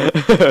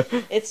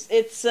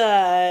 It's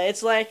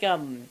like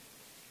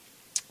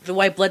the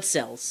white blood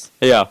cells.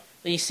 Yeah.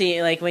 You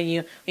see, like when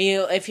you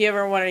if you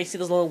ever want to see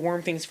those little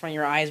worm things in front of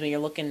your eyes when you're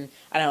looking,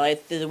 I don't know,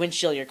 at the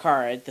windshield of your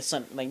car at the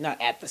sun, like not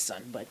at the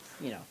sun, but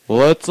you know.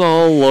 Let's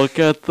all look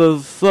at the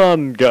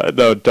sun, guys.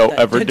 No, don't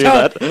ever do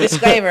Don't. that.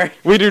 Disclaimer.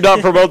 We do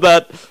not promote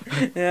that.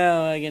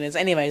 Oh my goodness.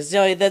 Anyways,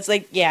 so that's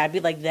like, yeah, I'd be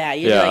like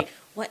that. You'd Yeah. be like,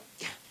 what?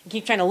 You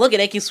keep trying to look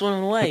at it, keep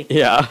swimming away.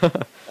 Yeah.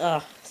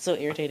 Ugh, so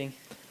irritating.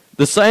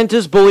 The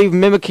scientists believe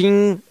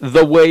mimicking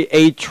the way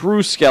a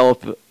true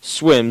scallop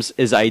swims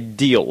is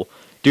ideal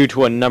due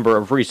to a number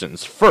of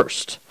reasons.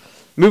 First,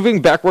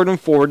 moving backward and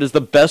forward is the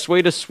best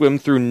way to swim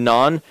through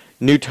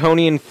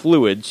non-Newtonian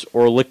fluids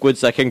or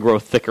liquids that can grow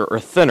thicker or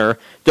thinner,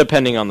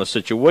 depending on the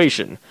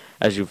situation.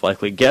 As you've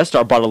likely guessed,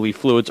 our bodily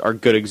fluids are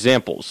good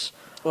examples.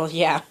 Well,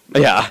 yeah.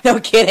 Yeah. No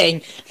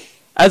kidding.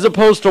 As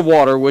opposed to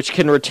water, which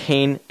can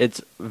retain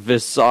its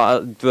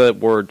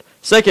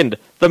Second,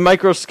 the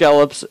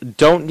microscallops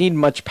don't need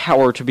much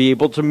power to be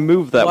able to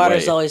move that way.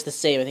 Water's always the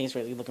same, I think is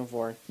what you're looking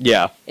for.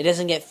 Yeah. It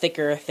doesn't get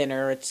thicker or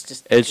thinner, it's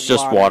just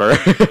water.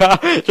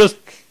 Just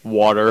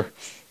water.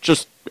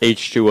 Just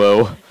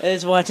H2O. I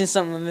was watching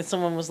something that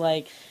someone was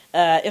like,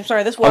 I'm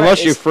sorry, this water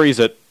Unless you freeze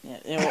it.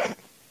 then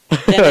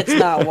it's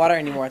not water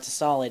anymore, it's a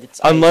solid. It's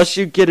ice. Unless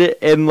you get it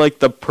in, like,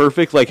 the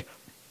perfect, like,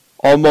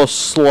 almost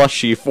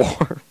slushy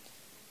form.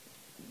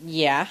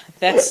 Yeah,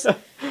 that's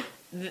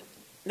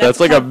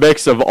like a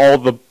mix of all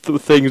the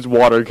things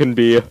water can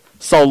be.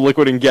 Solid,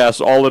 liquid, and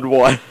gas all in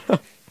one.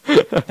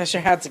 Not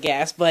sure how it's a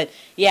gas, but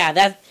yeah,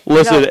 that...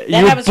 Listen, that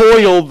you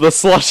boiled the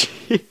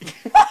slushy.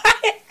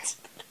 What?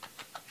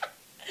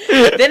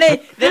 then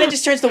it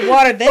just turns to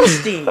water, then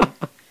steam.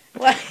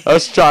 What?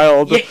 Us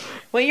child.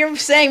 What you're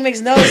saying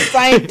makes no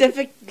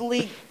scientific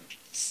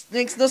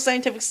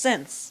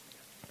sense.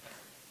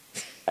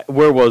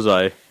 Where was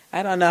I?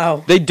 I don't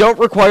know. They don't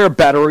require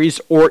batteries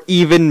or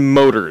even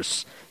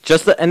motors.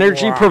 Just the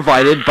energy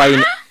provided by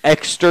an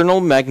external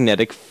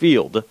magnetic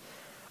field.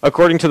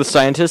 According to the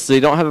scientists, they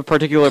don't have a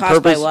particular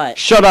Caused purpose. by what?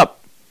 Shut up!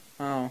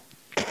 Oh.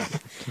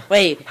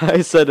 Wait.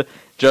 I said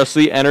just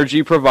the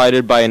energy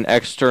provided by an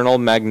external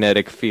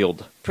magnetic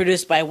field.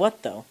 Produced by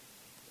what, though?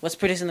 What's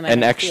producing the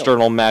magnetic An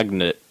external field?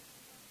 magnet.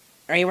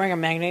 Are you wearing a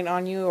magnet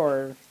on you,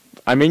 or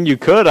I mean, you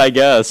could, I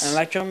guess. an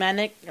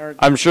electromagnet? Or...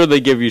 I'm sure they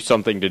give you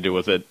something to do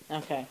with it.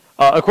 Okay.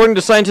 According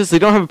to scientists, they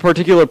don't have a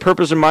particular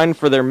purpose in mind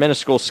for their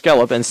minuscule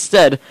scallop.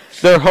 Instead,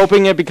 they're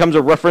hoping it becomes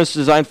a reference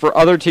design for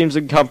other teams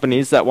and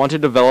companies that want to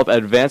develop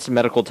advanced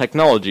medical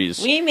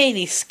technologies. We made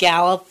these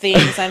scallop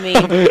things. I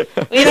mean,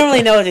 we don't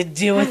really know what to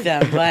do with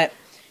them, but,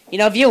 you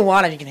know, if you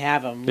want them, you can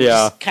have them. We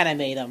just kind of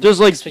made them.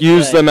 Just, like,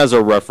 use them as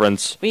a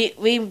reference. We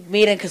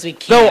made them because we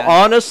can. No,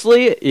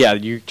 honestly, yeah,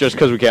 just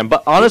because we can.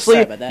 But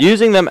honestly,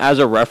 using them as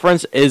a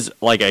reference is,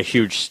 like, a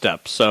huge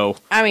step, so...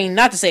 I mean,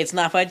 not to say it's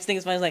not, but I just think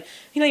it's funny. It's like,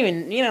 you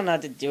don't know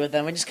what to do with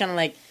them. We're just kind of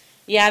like,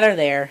 yeah, they're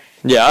there.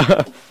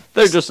 Yeah,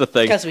 they're just a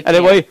thing. We can.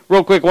 Anyway,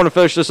 real quick, want to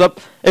finish this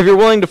up. If you're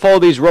willing to follow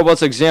these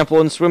robots'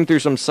 example and swim through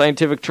some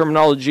scientific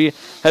terminology,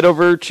 head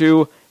over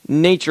to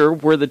Nature,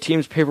 where the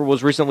team's paper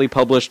was recently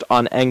published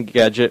on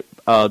Gadget.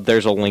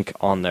 There's a link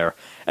on there.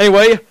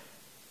 Anyway,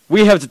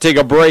 we have to take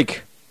a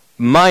break.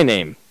 My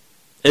name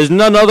is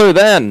none other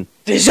than...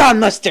 Dijon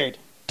Mustard!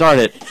 Darn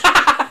it.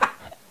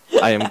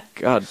 I am...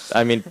 God,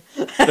 I mean...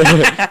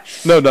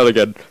 No, not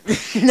again.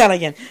 Not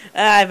again.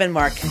 I've been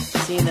Mark.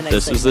 See you in the next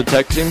This is the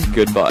Tech Team.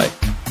 Goodbye.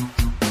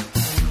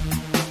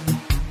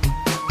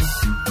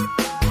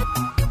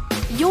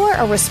 You're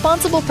a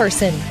responsible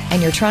person, and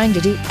you're trying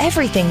to do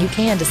everything you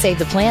can to save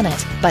the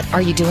planet. But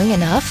are you doing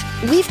enough?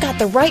 We've got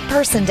the right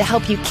person to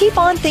help you keep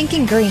on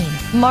thinking green.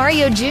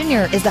 Mario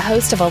Jr. is the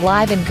host of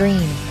Alive and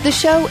Green. The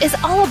show is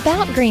all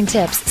about green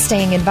tips,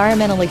 staying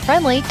environmentally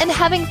friendly, and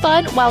having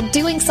fun while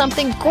doing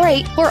something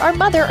great for our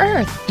Mother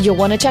Earth. You'll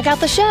want to check out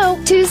the show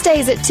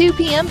Tuesdays at 2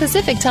 p.m.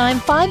 Pacific Time,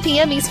 5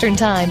 p.m. Eastern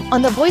Time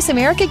on the Voice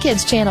America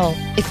Kids channel.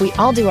 If we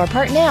all do our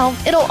part now,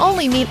 it'll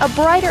only mean a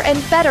brighter and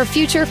better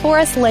future for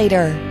us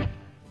later.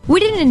 We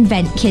didn't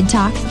invent Kid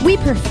Talk, we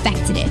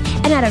perfected it,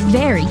 and at a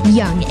very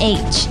young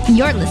age.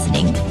 You're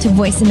listening to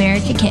Voice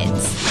America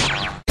Kids.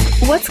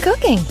 What's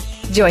cooking?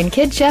 Join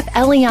Kid Chef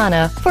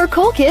Eliana for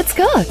Cool Kids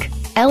Cook.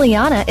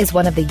 Eliana is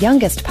one of the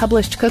youngest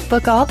published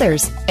cookbook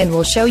authors and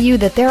will show you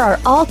that there are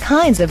all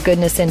kinds of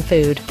goodness in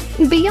food,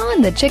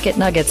 beyond the chicken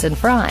nuggets and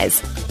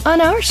fries. On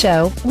our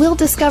show, we'll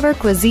discover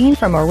cuisine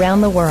from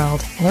around the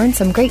world, learn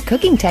some great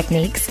cooking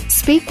techniques,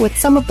 speak with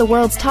some of the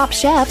world's top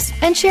chefs,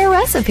 and share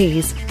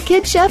recipes.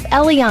 Kid Chef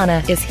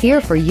Eliana is here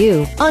for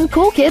you on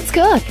Cool Kids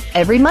Cook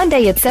every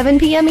Monday at 7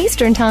 p.m.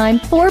 Eastern Time,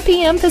 4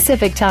 p.m.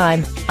 Pacific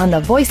Time on the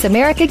Voice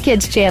America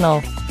Kids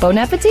channel. Bon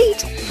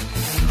appetit!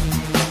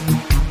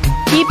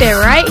 Keep it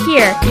right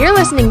here. You're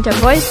listening to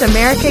Voice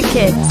America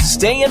Kids.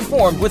 Stay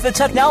informed with the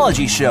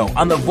Technology Show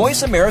on the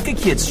Voice America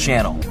Kids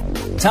channel.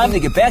 Time to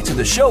get back to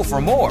the show for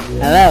more.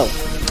 Hello.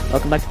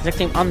 Welcome back to the Tech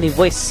Team on the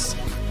Voice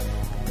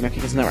America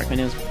Kids Network. My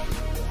name is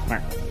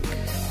Mark.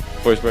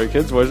 Voice America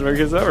Kids, Voice America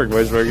Kids Network,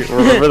 Voice America.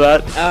 Remember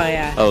that? Oh,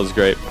 yeah. That was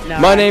great. No,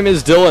 My name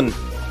is Dillon,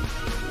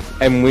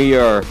 and we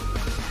are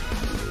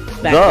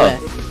Back the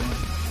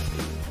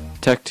with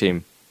Tech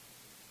Team.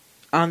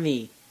 on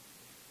the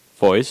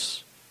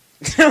Voice.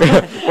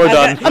 We're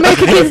done.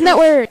 America Kids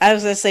Network. I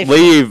was gonna say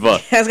Leave.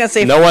 I was gonna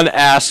say No one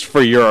asked for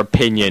your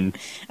opinion.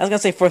 I was gonna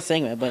say fourth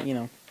segment, but you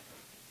know.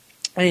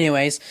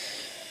 Anyways,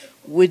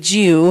 would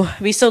you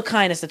be so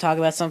kind as to talk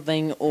about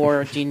something,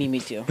 or do you need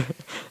me to?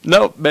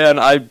 Nope, man,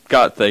 I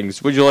got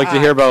things. Would you like to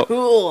hear about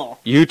Cool.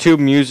 YouTube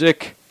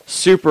Music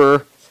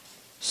Super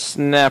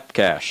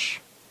Snapcash?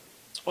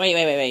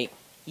 Wait.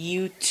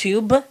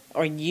 YouTube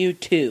or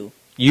U2?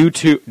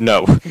 YouTube,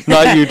 no,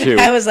 not YouTube.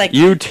 I was like-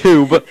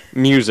 YouTube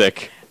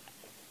Music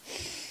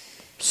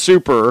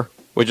Super,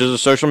 which is a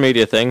social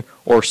media thing,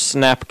 or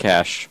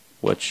Snapcash,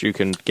 which you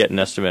can get an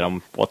estimate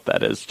on what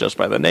that is just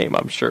by the name,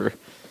 I'm sure.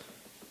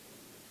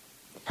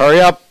 Hurry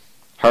up,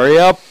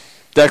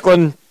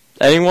 Declan.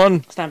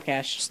 Anyone?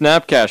 Snapcash.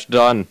 Snapcash,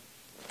 done.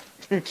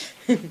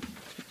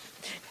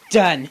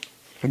 Done.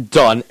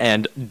 Done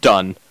and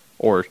done.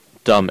 Or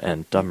Dumb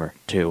and Dumber,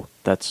 too.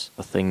 That's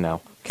a thing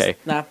now. Okay.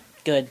 Nah,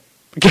 good.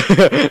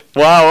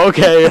 Wow,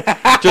 okay.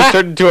 Just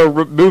turned into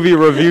a movie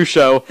review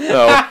show.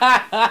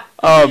 So,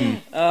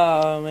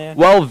 Oh, man.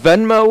 while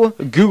Venmo,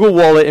 Google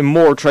Wallet, and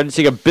more tried to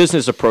take a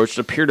business approach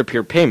to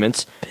peer-to-peer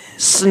payments,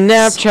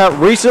 Snapchat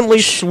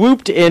recently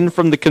swooped in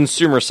from the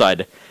consumer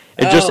side.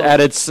 It just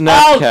added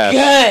Snapcash.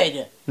 Oh,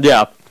 good.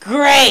 Yeah.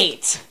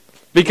 Great.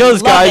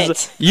 Because, Love guys,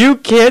 it. you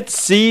can't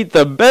see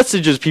the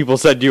messages people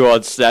send you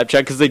on Snapchat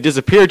because they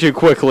disappear too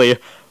quickly.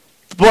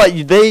 But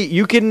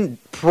you can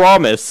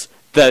promise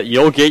that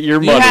you'll get your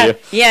money.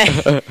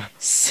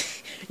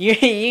 You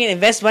can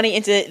invest money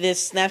into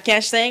this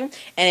Snapcash thing,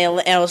 and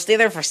it'll stay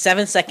there for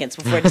 7 seconds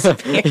before it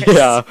disappears.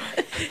 Yeah.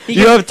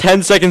 You have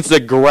 10 seconds to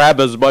grab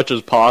as much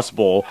as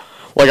possible.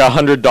 Like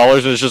 $100,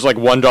 and it's just like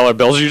 $1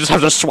 bills. You just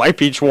have to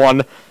swipe each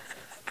one.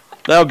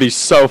 That would be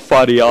so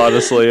funny,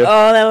 honestly.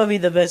 Oh, that would be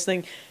the best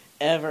thing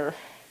ever.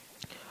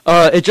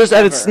 It just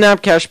added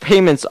Snapcash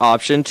payments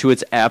option to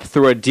its app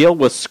through a deal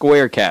with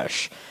Square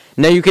Cash.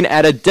 Now you can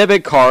add a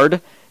debit card,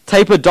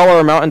 type a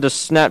dollar amount into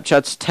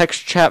Snapchat's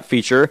text chat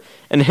feature,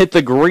 and hit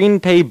the green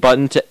pay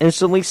button to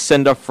instantly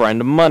send a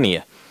friend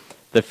money.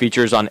 The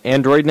feature is on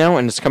Android now,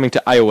 and it's coming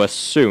to iOS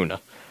soon.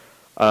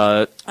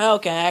 Okay,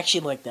 I actually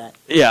like that.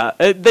 Yeah,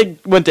 they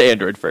went to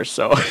Android first,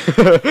 so.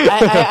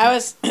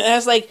 I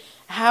was like,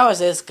 how is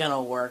this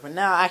gonna work? But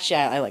now,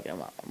 actually, I like it a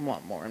lot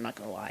more. I'm not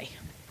gonna lie.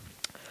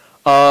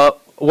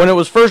 When it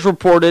was first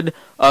reported,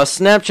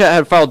 Snapchat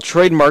had filed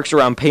trademarks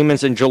around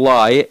payments in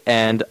July,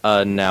 and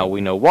now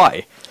we know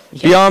why.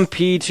 Yes. Beyond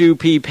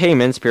P2P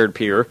payments,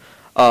 peer-to-peer,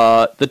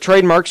 the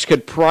trademarks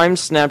could prime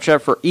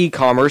Snapchat for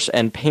e-commerce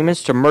and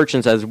payments to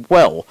merchants as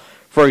well.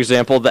 For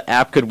example, the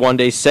app could one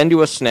day send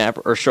you a snap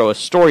or show a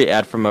story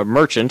ad from a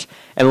merchant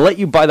and let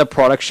you buy the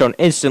product shown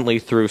instantly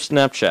through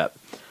Snapchat.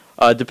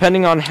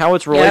 Depending on how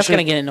its Yeah, that's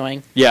gonna get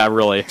annoying. Yeah,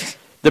 really.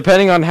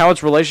 Depending on how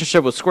its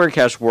relationship with Square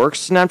Cash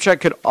works, Snapchat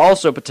could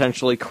also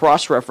potentially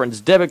cross-reference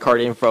debit card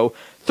info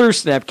through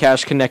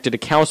Snapcash connected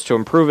accounts to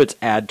improve its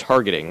ad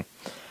targeting.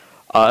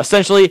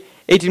 Essentially,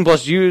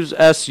 18-plus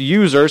US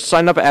users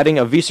sign up adding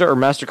a Visa or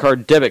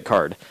MasterCard debit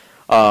card.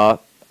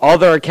 All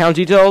their account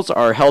details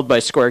are held by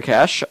Square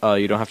Cash.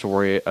 You don't have to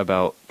worry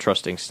about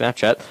trusting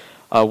Snapchat,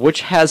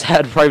 which has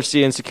had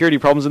privacy and security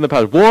problems in the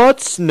past. What?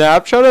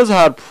 Snapchat has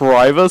had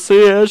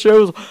privacy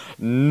issues?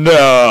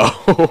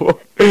 No.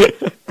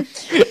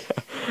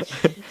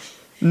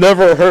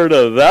 Never heard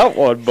of that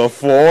one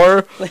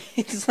before.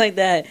 It's like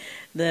that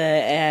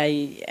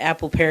the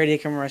Apple parody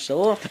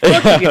commercial. Well,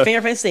 keep your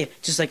fingerprints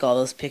safe, just like all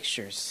those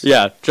pictures.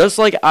 Yeah, just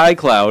like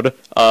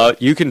iCloud,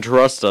 you can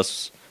trust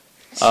us.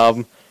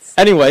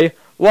 Anyway,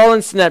 while in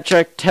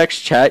Snapchat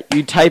text chat,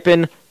 you type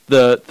in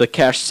the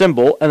cash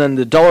symbol and then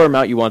the dollar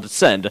amount you want to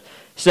send.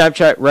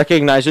 Snapchat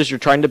recognizes you're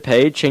trying to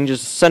pay, changes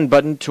the send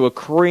button to a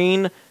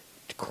green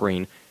with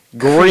a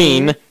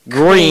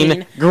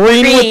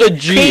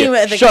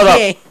G. Shut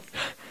up.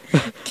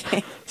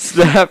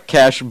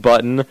 Snapcash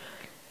button,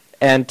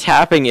 and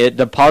tapping it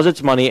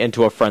deposits money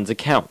into a friend's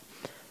account.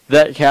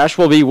 That cash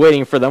will be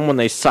waiting for them when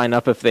they sign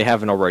up if they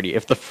haven't already.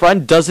 If the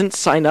friend doesn't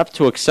sign up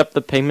to accept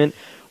the payment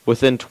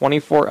within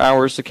 24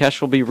 hours, the cash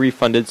will be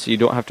refunded so you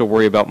don't have to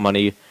worry about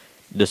money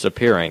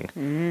disappearing.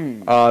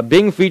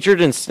 Being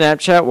featured in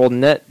Snapchat will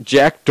net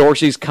Jack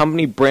Dorsey's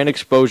company brand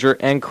exposure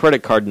and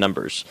credit card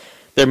numbers.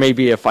 There may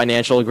be a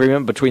financial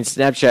agreement between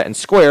Snapchat and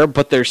Square,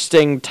 but they're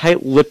staying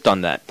tight-lipped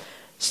on that.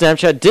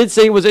 Snapchat did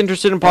say it was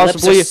interested in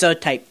possibly... Lips are so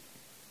tight.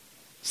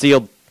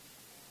 Sealed.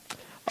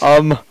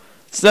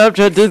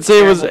 Snapchat did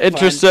say it was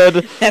interested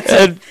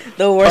in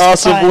the worst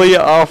possibly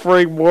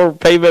offering more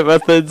payment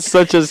methods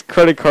such as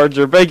credit cards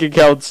or bank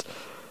accounts.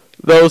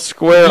 Though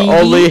Square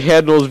only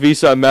handles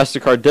Visa and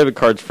MasterCard debit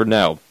cards for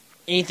now.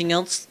 Anything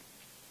else?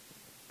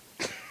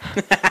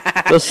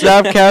 The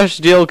Snap Cash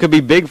deal could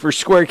be big for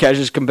Square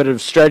Cash's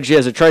competitive strategy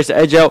as it tries to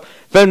edge out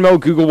Venmo,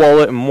 Google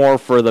Wallet, and more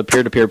for the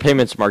peer-to-peer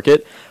payments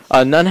market.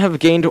 None have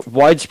gained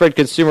widespread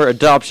consumer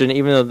adoption,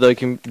 even though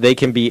they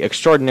can be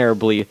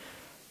extraordinarily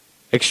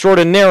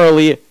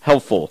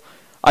helpful.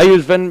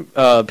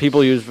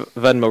 People use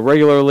Venmo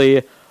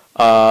regularly.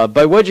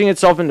 By wedging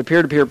itself into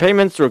peer-to-peer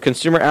payments through a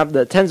consumer app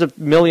that tens of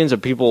millions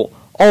of people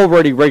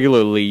already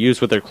regularly use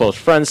with their close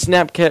friends,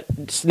 Snap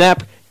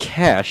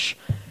Cash.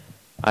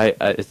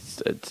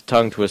 It's a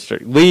tongue twister.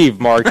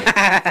 Leave, Mark.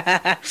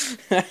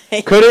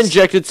 Could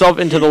inject itself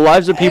into the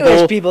lives of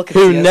people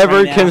who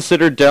never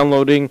considered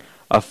downloading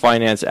a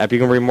finance app. You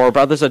can read more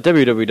about this at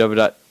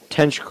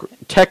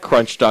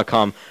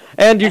www.techcrunch.com,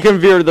 and you can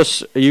view the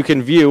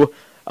strange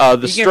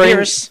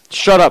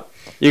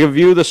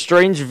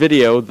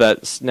video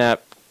that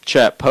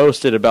Snapchat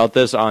posted about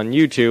this on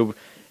YouTube.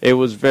 It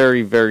was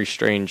very, very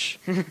strange,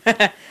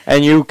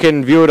 and you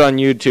can view it on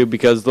YouTube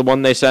because the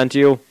one they sent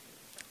you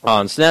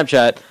on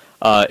Snapchat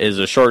is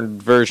a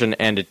shortened version,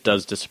 and it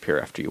does disappear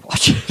after you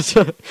watch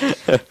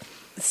it.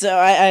 So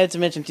I had to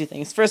mention two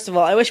things. First of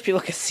all, I wish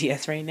people could see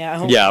us right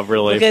now. Yeah,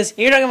 really. Because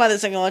you're talking about the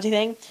technology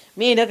thing.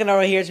 Me and Duncan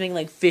over here is making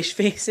like fish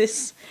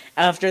faces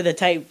after the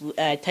tight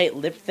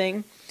lip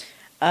thing,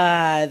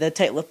 the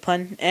tight lip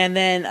pun. And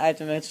then I have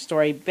to mention a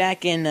story.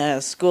 Back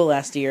in school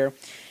last year,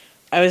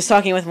 I was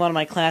talking with one of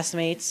my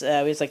classmates.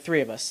 It was like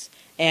three of us,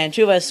 and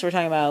two of us were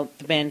talking about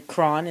the band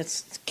Kron.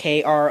 It's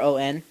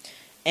Kron.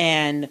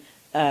 And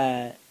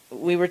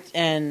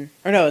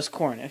it was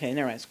Korn. Okay,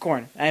 never mind, it's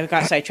Korn. I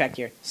got sidetracked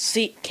here.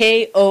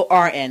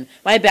 Korn.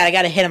 My bad, I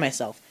got ahead of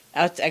myself.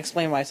 I'll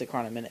explain why I said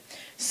Korn in a minute.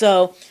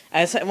 So,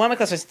 one of my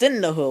classmates didn't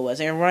know who it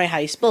was, and I wrote how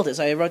he spelled it,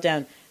 so I wrote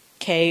down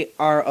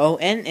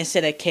Kron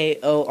instead of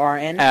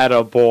Korn.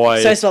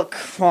 Attaboy. So I spelled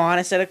Kron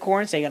instead of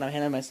Korn, so I got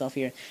ahead of myself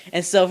here.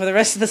 And so for the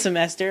rest of the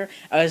semester,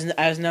 I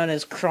was known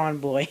as Kron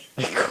Boy.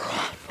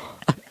 Kron Boy.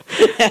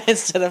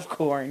 Instead of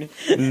Korn.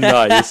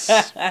 Nice.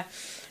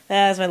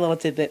 That's my little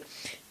tidbit.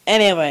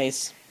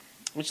 Anyways,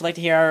 would you like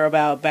to hear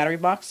about Battery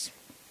Box?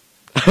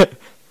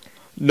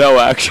 No,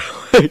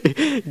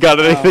 actually.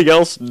 Got anything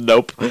else?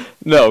 Nope.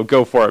 No,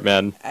 go for it,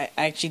 man. I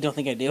actually don't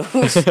think I do.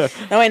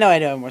 No, I know I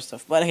do have more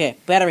stuff. But okay,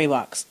 Battery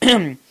Box.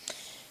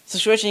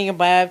 Subscription you can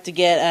buy up to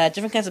get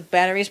different kinds of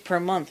batteries per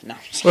month. No,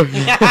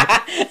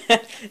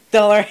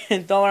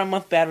 $1 a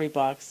month battery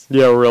box.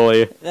 Yeah,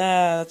 really.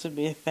 That should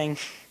be a thing.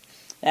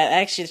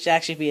 That should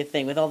actually be a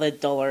thing with all the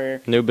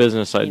dollar. New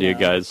business idea,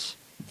 guys.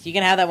 You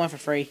can have that one for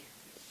free.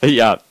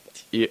 Yeah,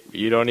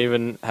 you don't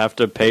even have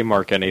to pay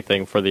Mark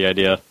anything for the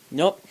idea.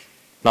 Nope.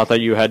 Not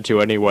that you had to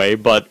anyway,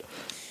 but...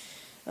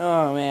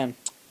 Oh, man.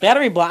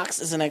 Battery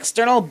Box is an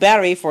external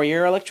battery for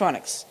your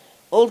electronics.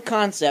 Old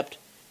concept,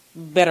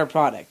 better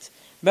product.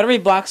 Battery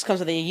Box comes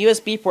with a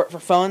USB port for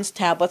phones,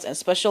 tablets, and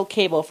special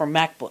cable for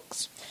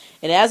MacBooks.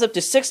 It has up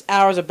to 6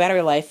 hours of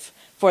battery life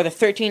for the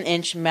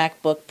 13-inch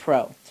MacBook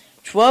Pro,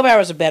 12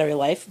 hours of battery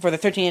life for the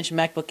 13-inch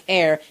MacBook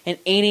Air, and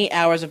 80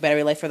 hours of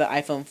battery life for the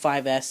iPhone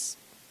 5S.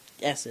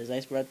 I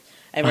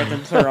read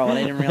them plural, and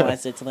I didn't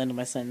realize it till the end of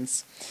my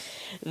sentence.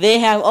 They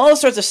have all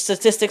sorts of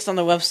statistics on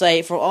the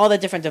website for all the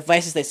different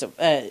devices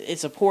it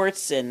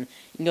supports, and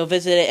you can go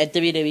visit it at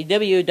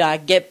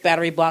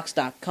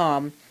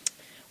www.getbatterybox.com.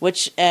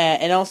 Which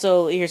and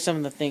also here's some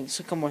of the things,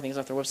 a couple more things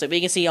off their website, but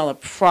you can see all the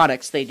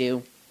products they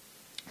do.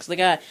 So they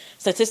got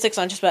statistics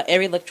on just about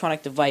every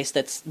electronic device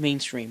that's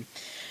mainstream.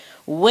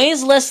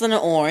 Weighs less than an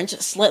orange,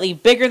 slightly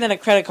bigger than a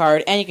credit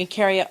card, and you can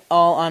carry it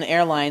all on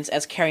airlines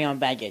as carry-on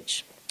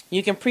baggage.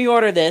 You can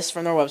pre-order this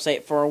from their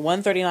website for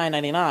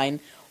 $139.99,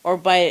 or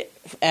buy it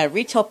at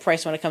retail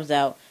price when it comes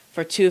out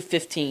for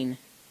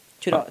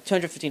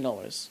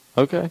 $215.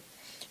 Okay.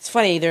 It's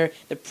funny, the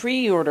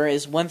pre-order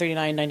is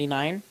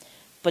 $139.99,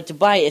 but to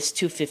buy it's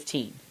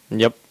 $215.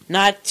 Yep.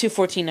 Not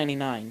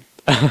 $214.99.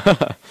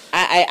 I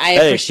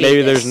hey, appreciate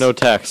maybe this. there's no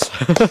tax.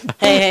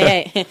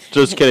 Hey.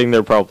 Just kidding,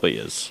 there probably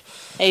is.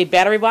 Hey,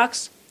 Battery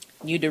Box,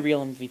 you the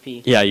real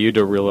MVP. Yeah, you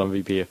the real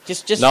MVP.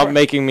 Just not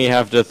making me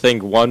have to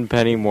think one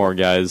penny more,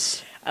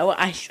 guys.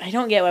 I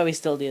don't get why we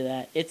still do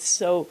that. It's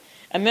so...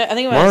 I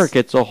think about Mark,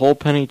 it's a whole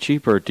penny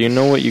cheaper. Do you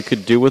know what you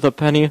could do with a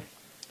penny?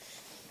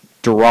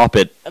 Drop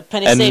it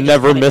and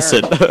never miss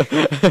it.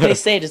 Penny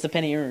saved is the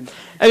penny earned.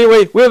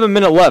 Anyway, we have a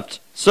minute left.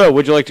 So,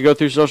 would you like to go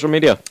through social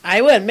media?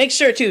 I would. Make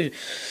sure to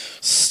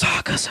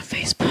stalk us on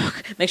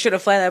Facebook. Make sure to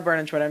fly that bird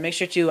on Twitter. Make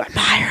sure to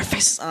admire our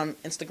faces on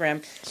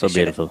Instagram. So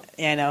beautiful.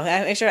 I know.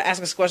 Make sure to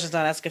ask us questions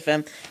on Ask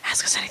FM.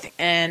 Ask us anything.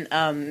 And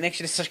make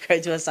sure to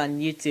subscribe to us on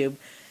YouTube.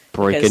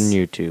 Breaking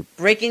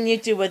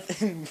YouTube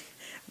with...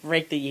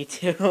 Break the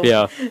YouTube.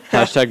 Yeah.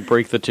 Hashtag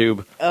break the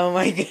tube. Oh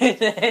my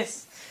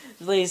goodness.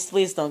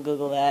 Please don't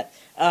Google that.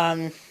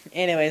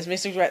 Anyways,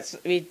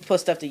 we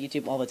post stuff to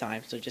YouTube all the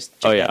time, so just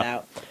check that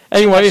out.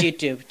 Anyway.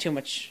 Too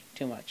much YouTube.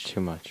 Too much,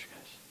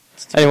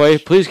 guys. Anyway,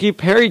 please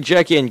keep Harry,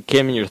 Jackie, and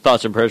Kim in your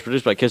thoughts and prayers,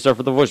 produced by Kidstar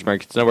for the Voice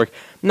America Kids Network.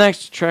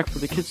 Next track for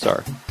the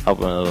Kidstar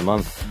album of the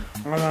month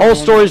All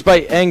stories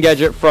by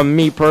Gadget from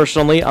me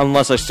personally,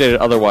 unless I stated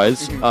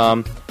otherwise.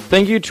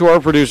 Thank you to our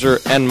producer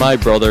and my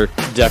brother,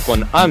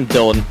 Declan. I'm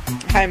Dillon.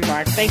 Hi,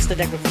 Mark. Thanks to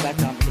Declan for that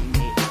comment that you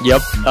made.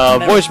 Yep.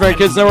 Voice America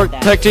Kids Network,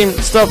 Tech Team,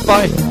 stuff,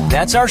 bye.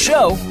 That's our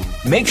show.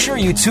 Make sure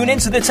you tune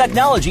into the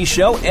Technology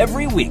Show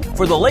every week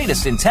for the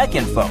latest in tech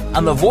info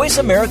on the Voice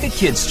America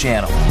Kids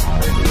channel.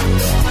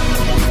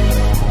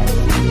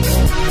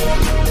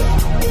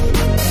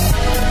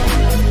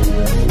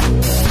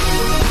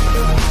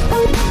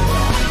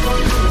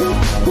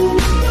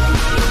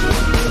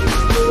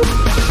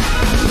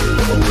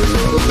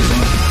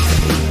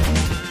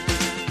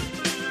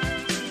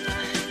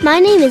 My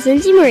name is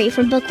Lindsay Marie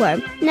from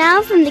Bookworm.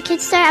 Now from the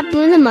Kidstar Album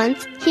of the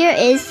Month, here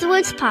is the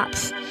Woods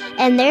Pops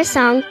and their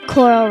song,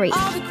 Coral Reef.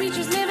 All the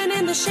creatures living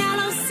in the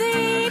shallow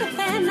sea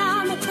depend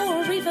on the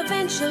coral reef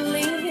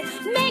eventually,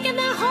 making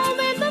their home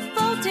in the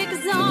photic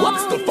zone.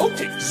 What's the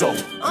photic zone?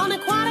 On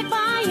aquatic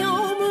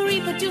biome,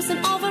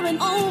 reproducing over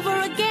and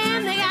over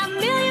again. They got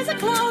millions of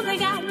clones, they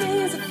got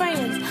millions of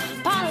friends.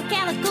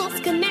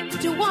 Polycalicals connect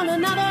to one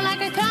another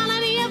like a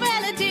colony of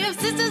relatives,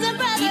 sisters and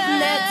brothers. Eating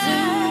that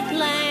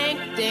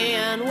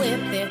zooplankton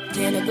with their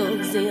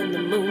tentacles in the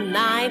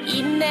moonlight.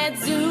 Eating that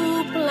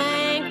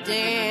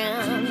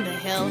zooplankton to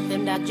help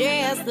them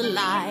digest the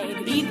light.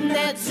 Eating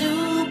that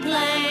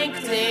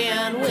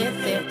zooplankton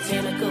with their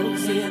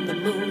tentacles in the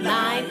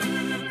moonlight.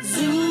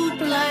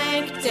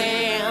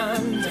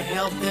 Zooplankton to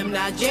help them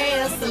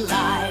digest the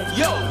light.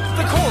 Yo,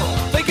 the coral,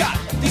 they got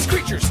these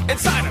creatures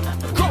inside them,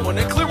 growing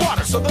in clear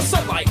water so the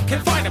sunlight can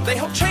find them. They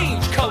help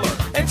change color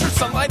and turn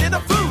sunlight into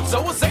food.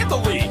 So is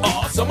xanthally,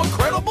 awesome,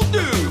 incredible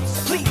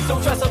dudes. Please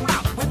don't stress them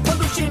out with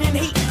pollution and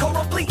heat.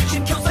 Coral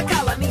bleaching kills the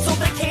colony so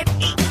they can't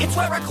eat. It's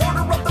where a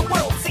quarter of the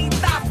world sea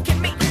life can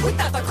meet.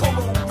 Without the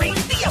coral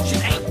reef, the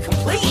ocean ain't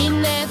complete.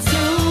 Eating that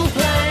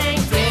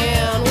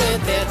zooplankton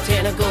with their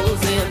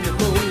tentacles in the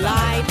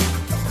moonlight.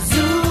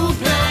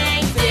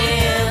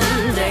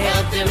 Zooplankton to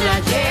help them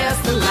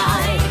digest the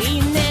light.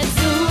 Eating that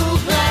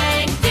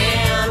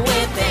zooplankton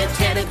with their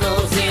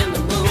tentacles in the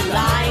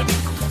moonlight.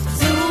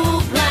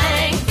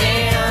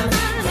 Zooplankton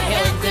to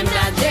help them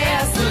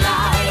digest the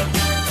light.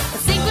 A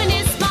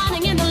synchronous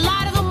spawning in the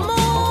light of the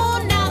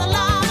moon. Now the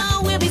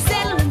llama will be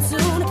settling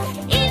soon.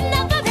 Eating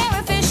up the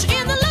parrotfish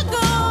in the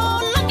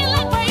lagoon. Looking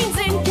like brains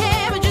and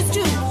cabbages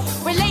too.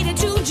 Related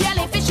to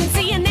jellyfish and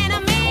sea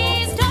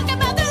anemones. Talk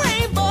about the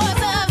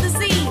rainbows of the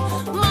sea.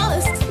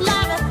 Mollusks,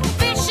 lava,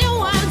 fish and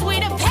worms. We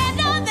depend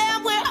on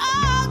them, we're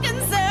all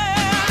concerned.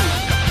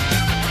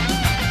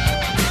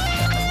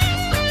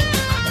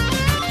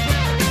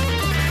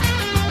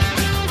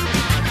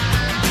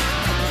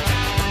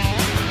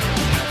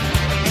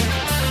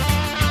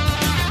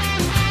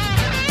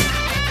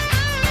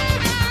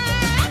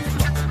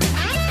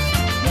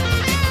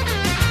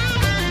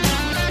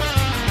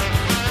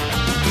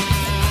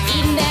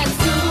 Eating that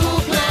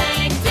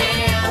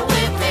zooplankton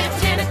with their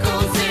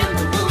tentacles in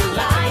the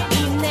moonlight.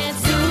 Eating that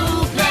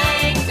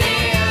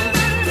zooplankton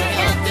to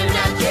help them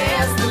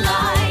digest the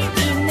light.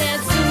 Eating that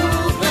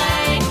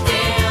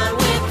zooplankton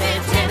with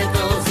their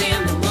tentacles in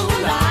the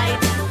moonlight.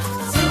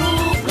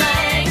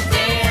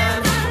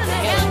 Zooplankton to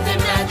help them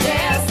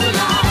digest the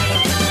light.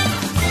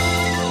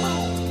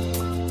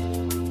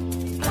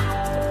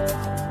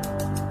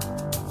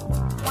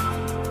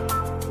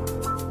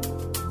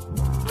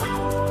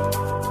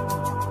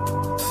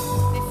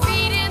 They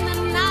feed in the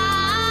night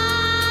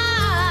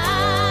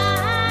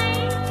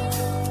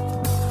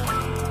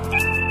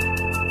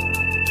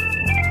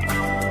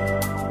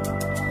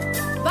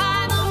by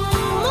the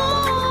moonlight.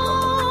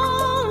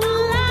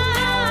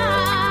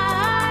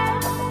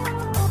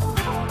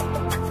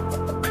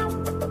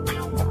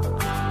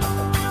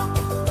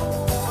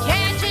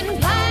 Catching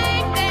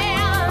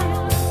plankton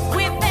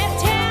with their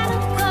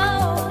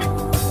tentacles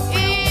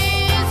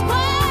is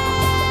where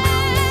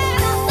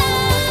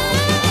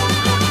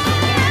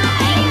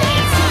the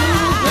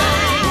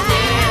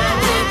zooplankton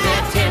with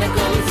their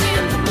tentacles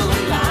in the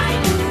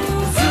moonlight.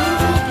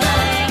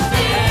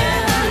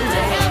 Zooplankton to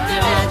help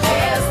them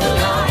digest the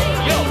light.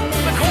 Yo,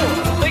 the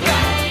coral, they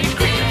got these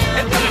creatures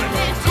inside them,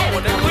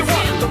 growing in clear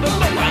water so the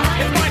sunlight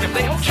can find them.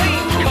 They help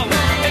change color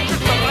and turn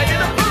sunlight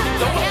into food.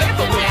 So is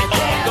xanthally,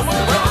 awesome,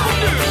 incredible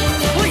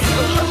dudes. Please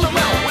don't stress them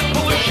out with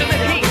pollution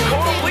and heat.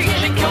 Coral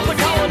bleaching kills the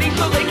colony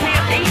so they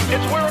can't eat.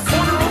 It's where a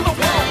quarter of the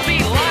world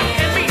sea life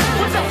can meet.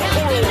 Without the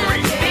coral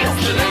reef, the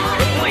ocean ain't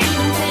complete.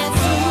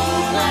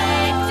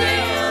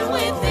 Zooplankton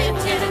with their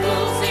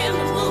tentacles in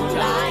the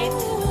moonlight.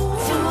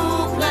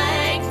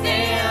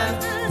 Zooplankton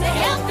to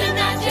help them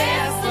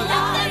digest the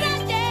light.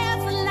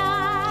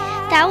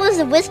 That was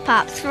the Whiz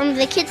Pops from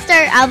the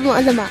Kidstar Album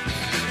of the Month.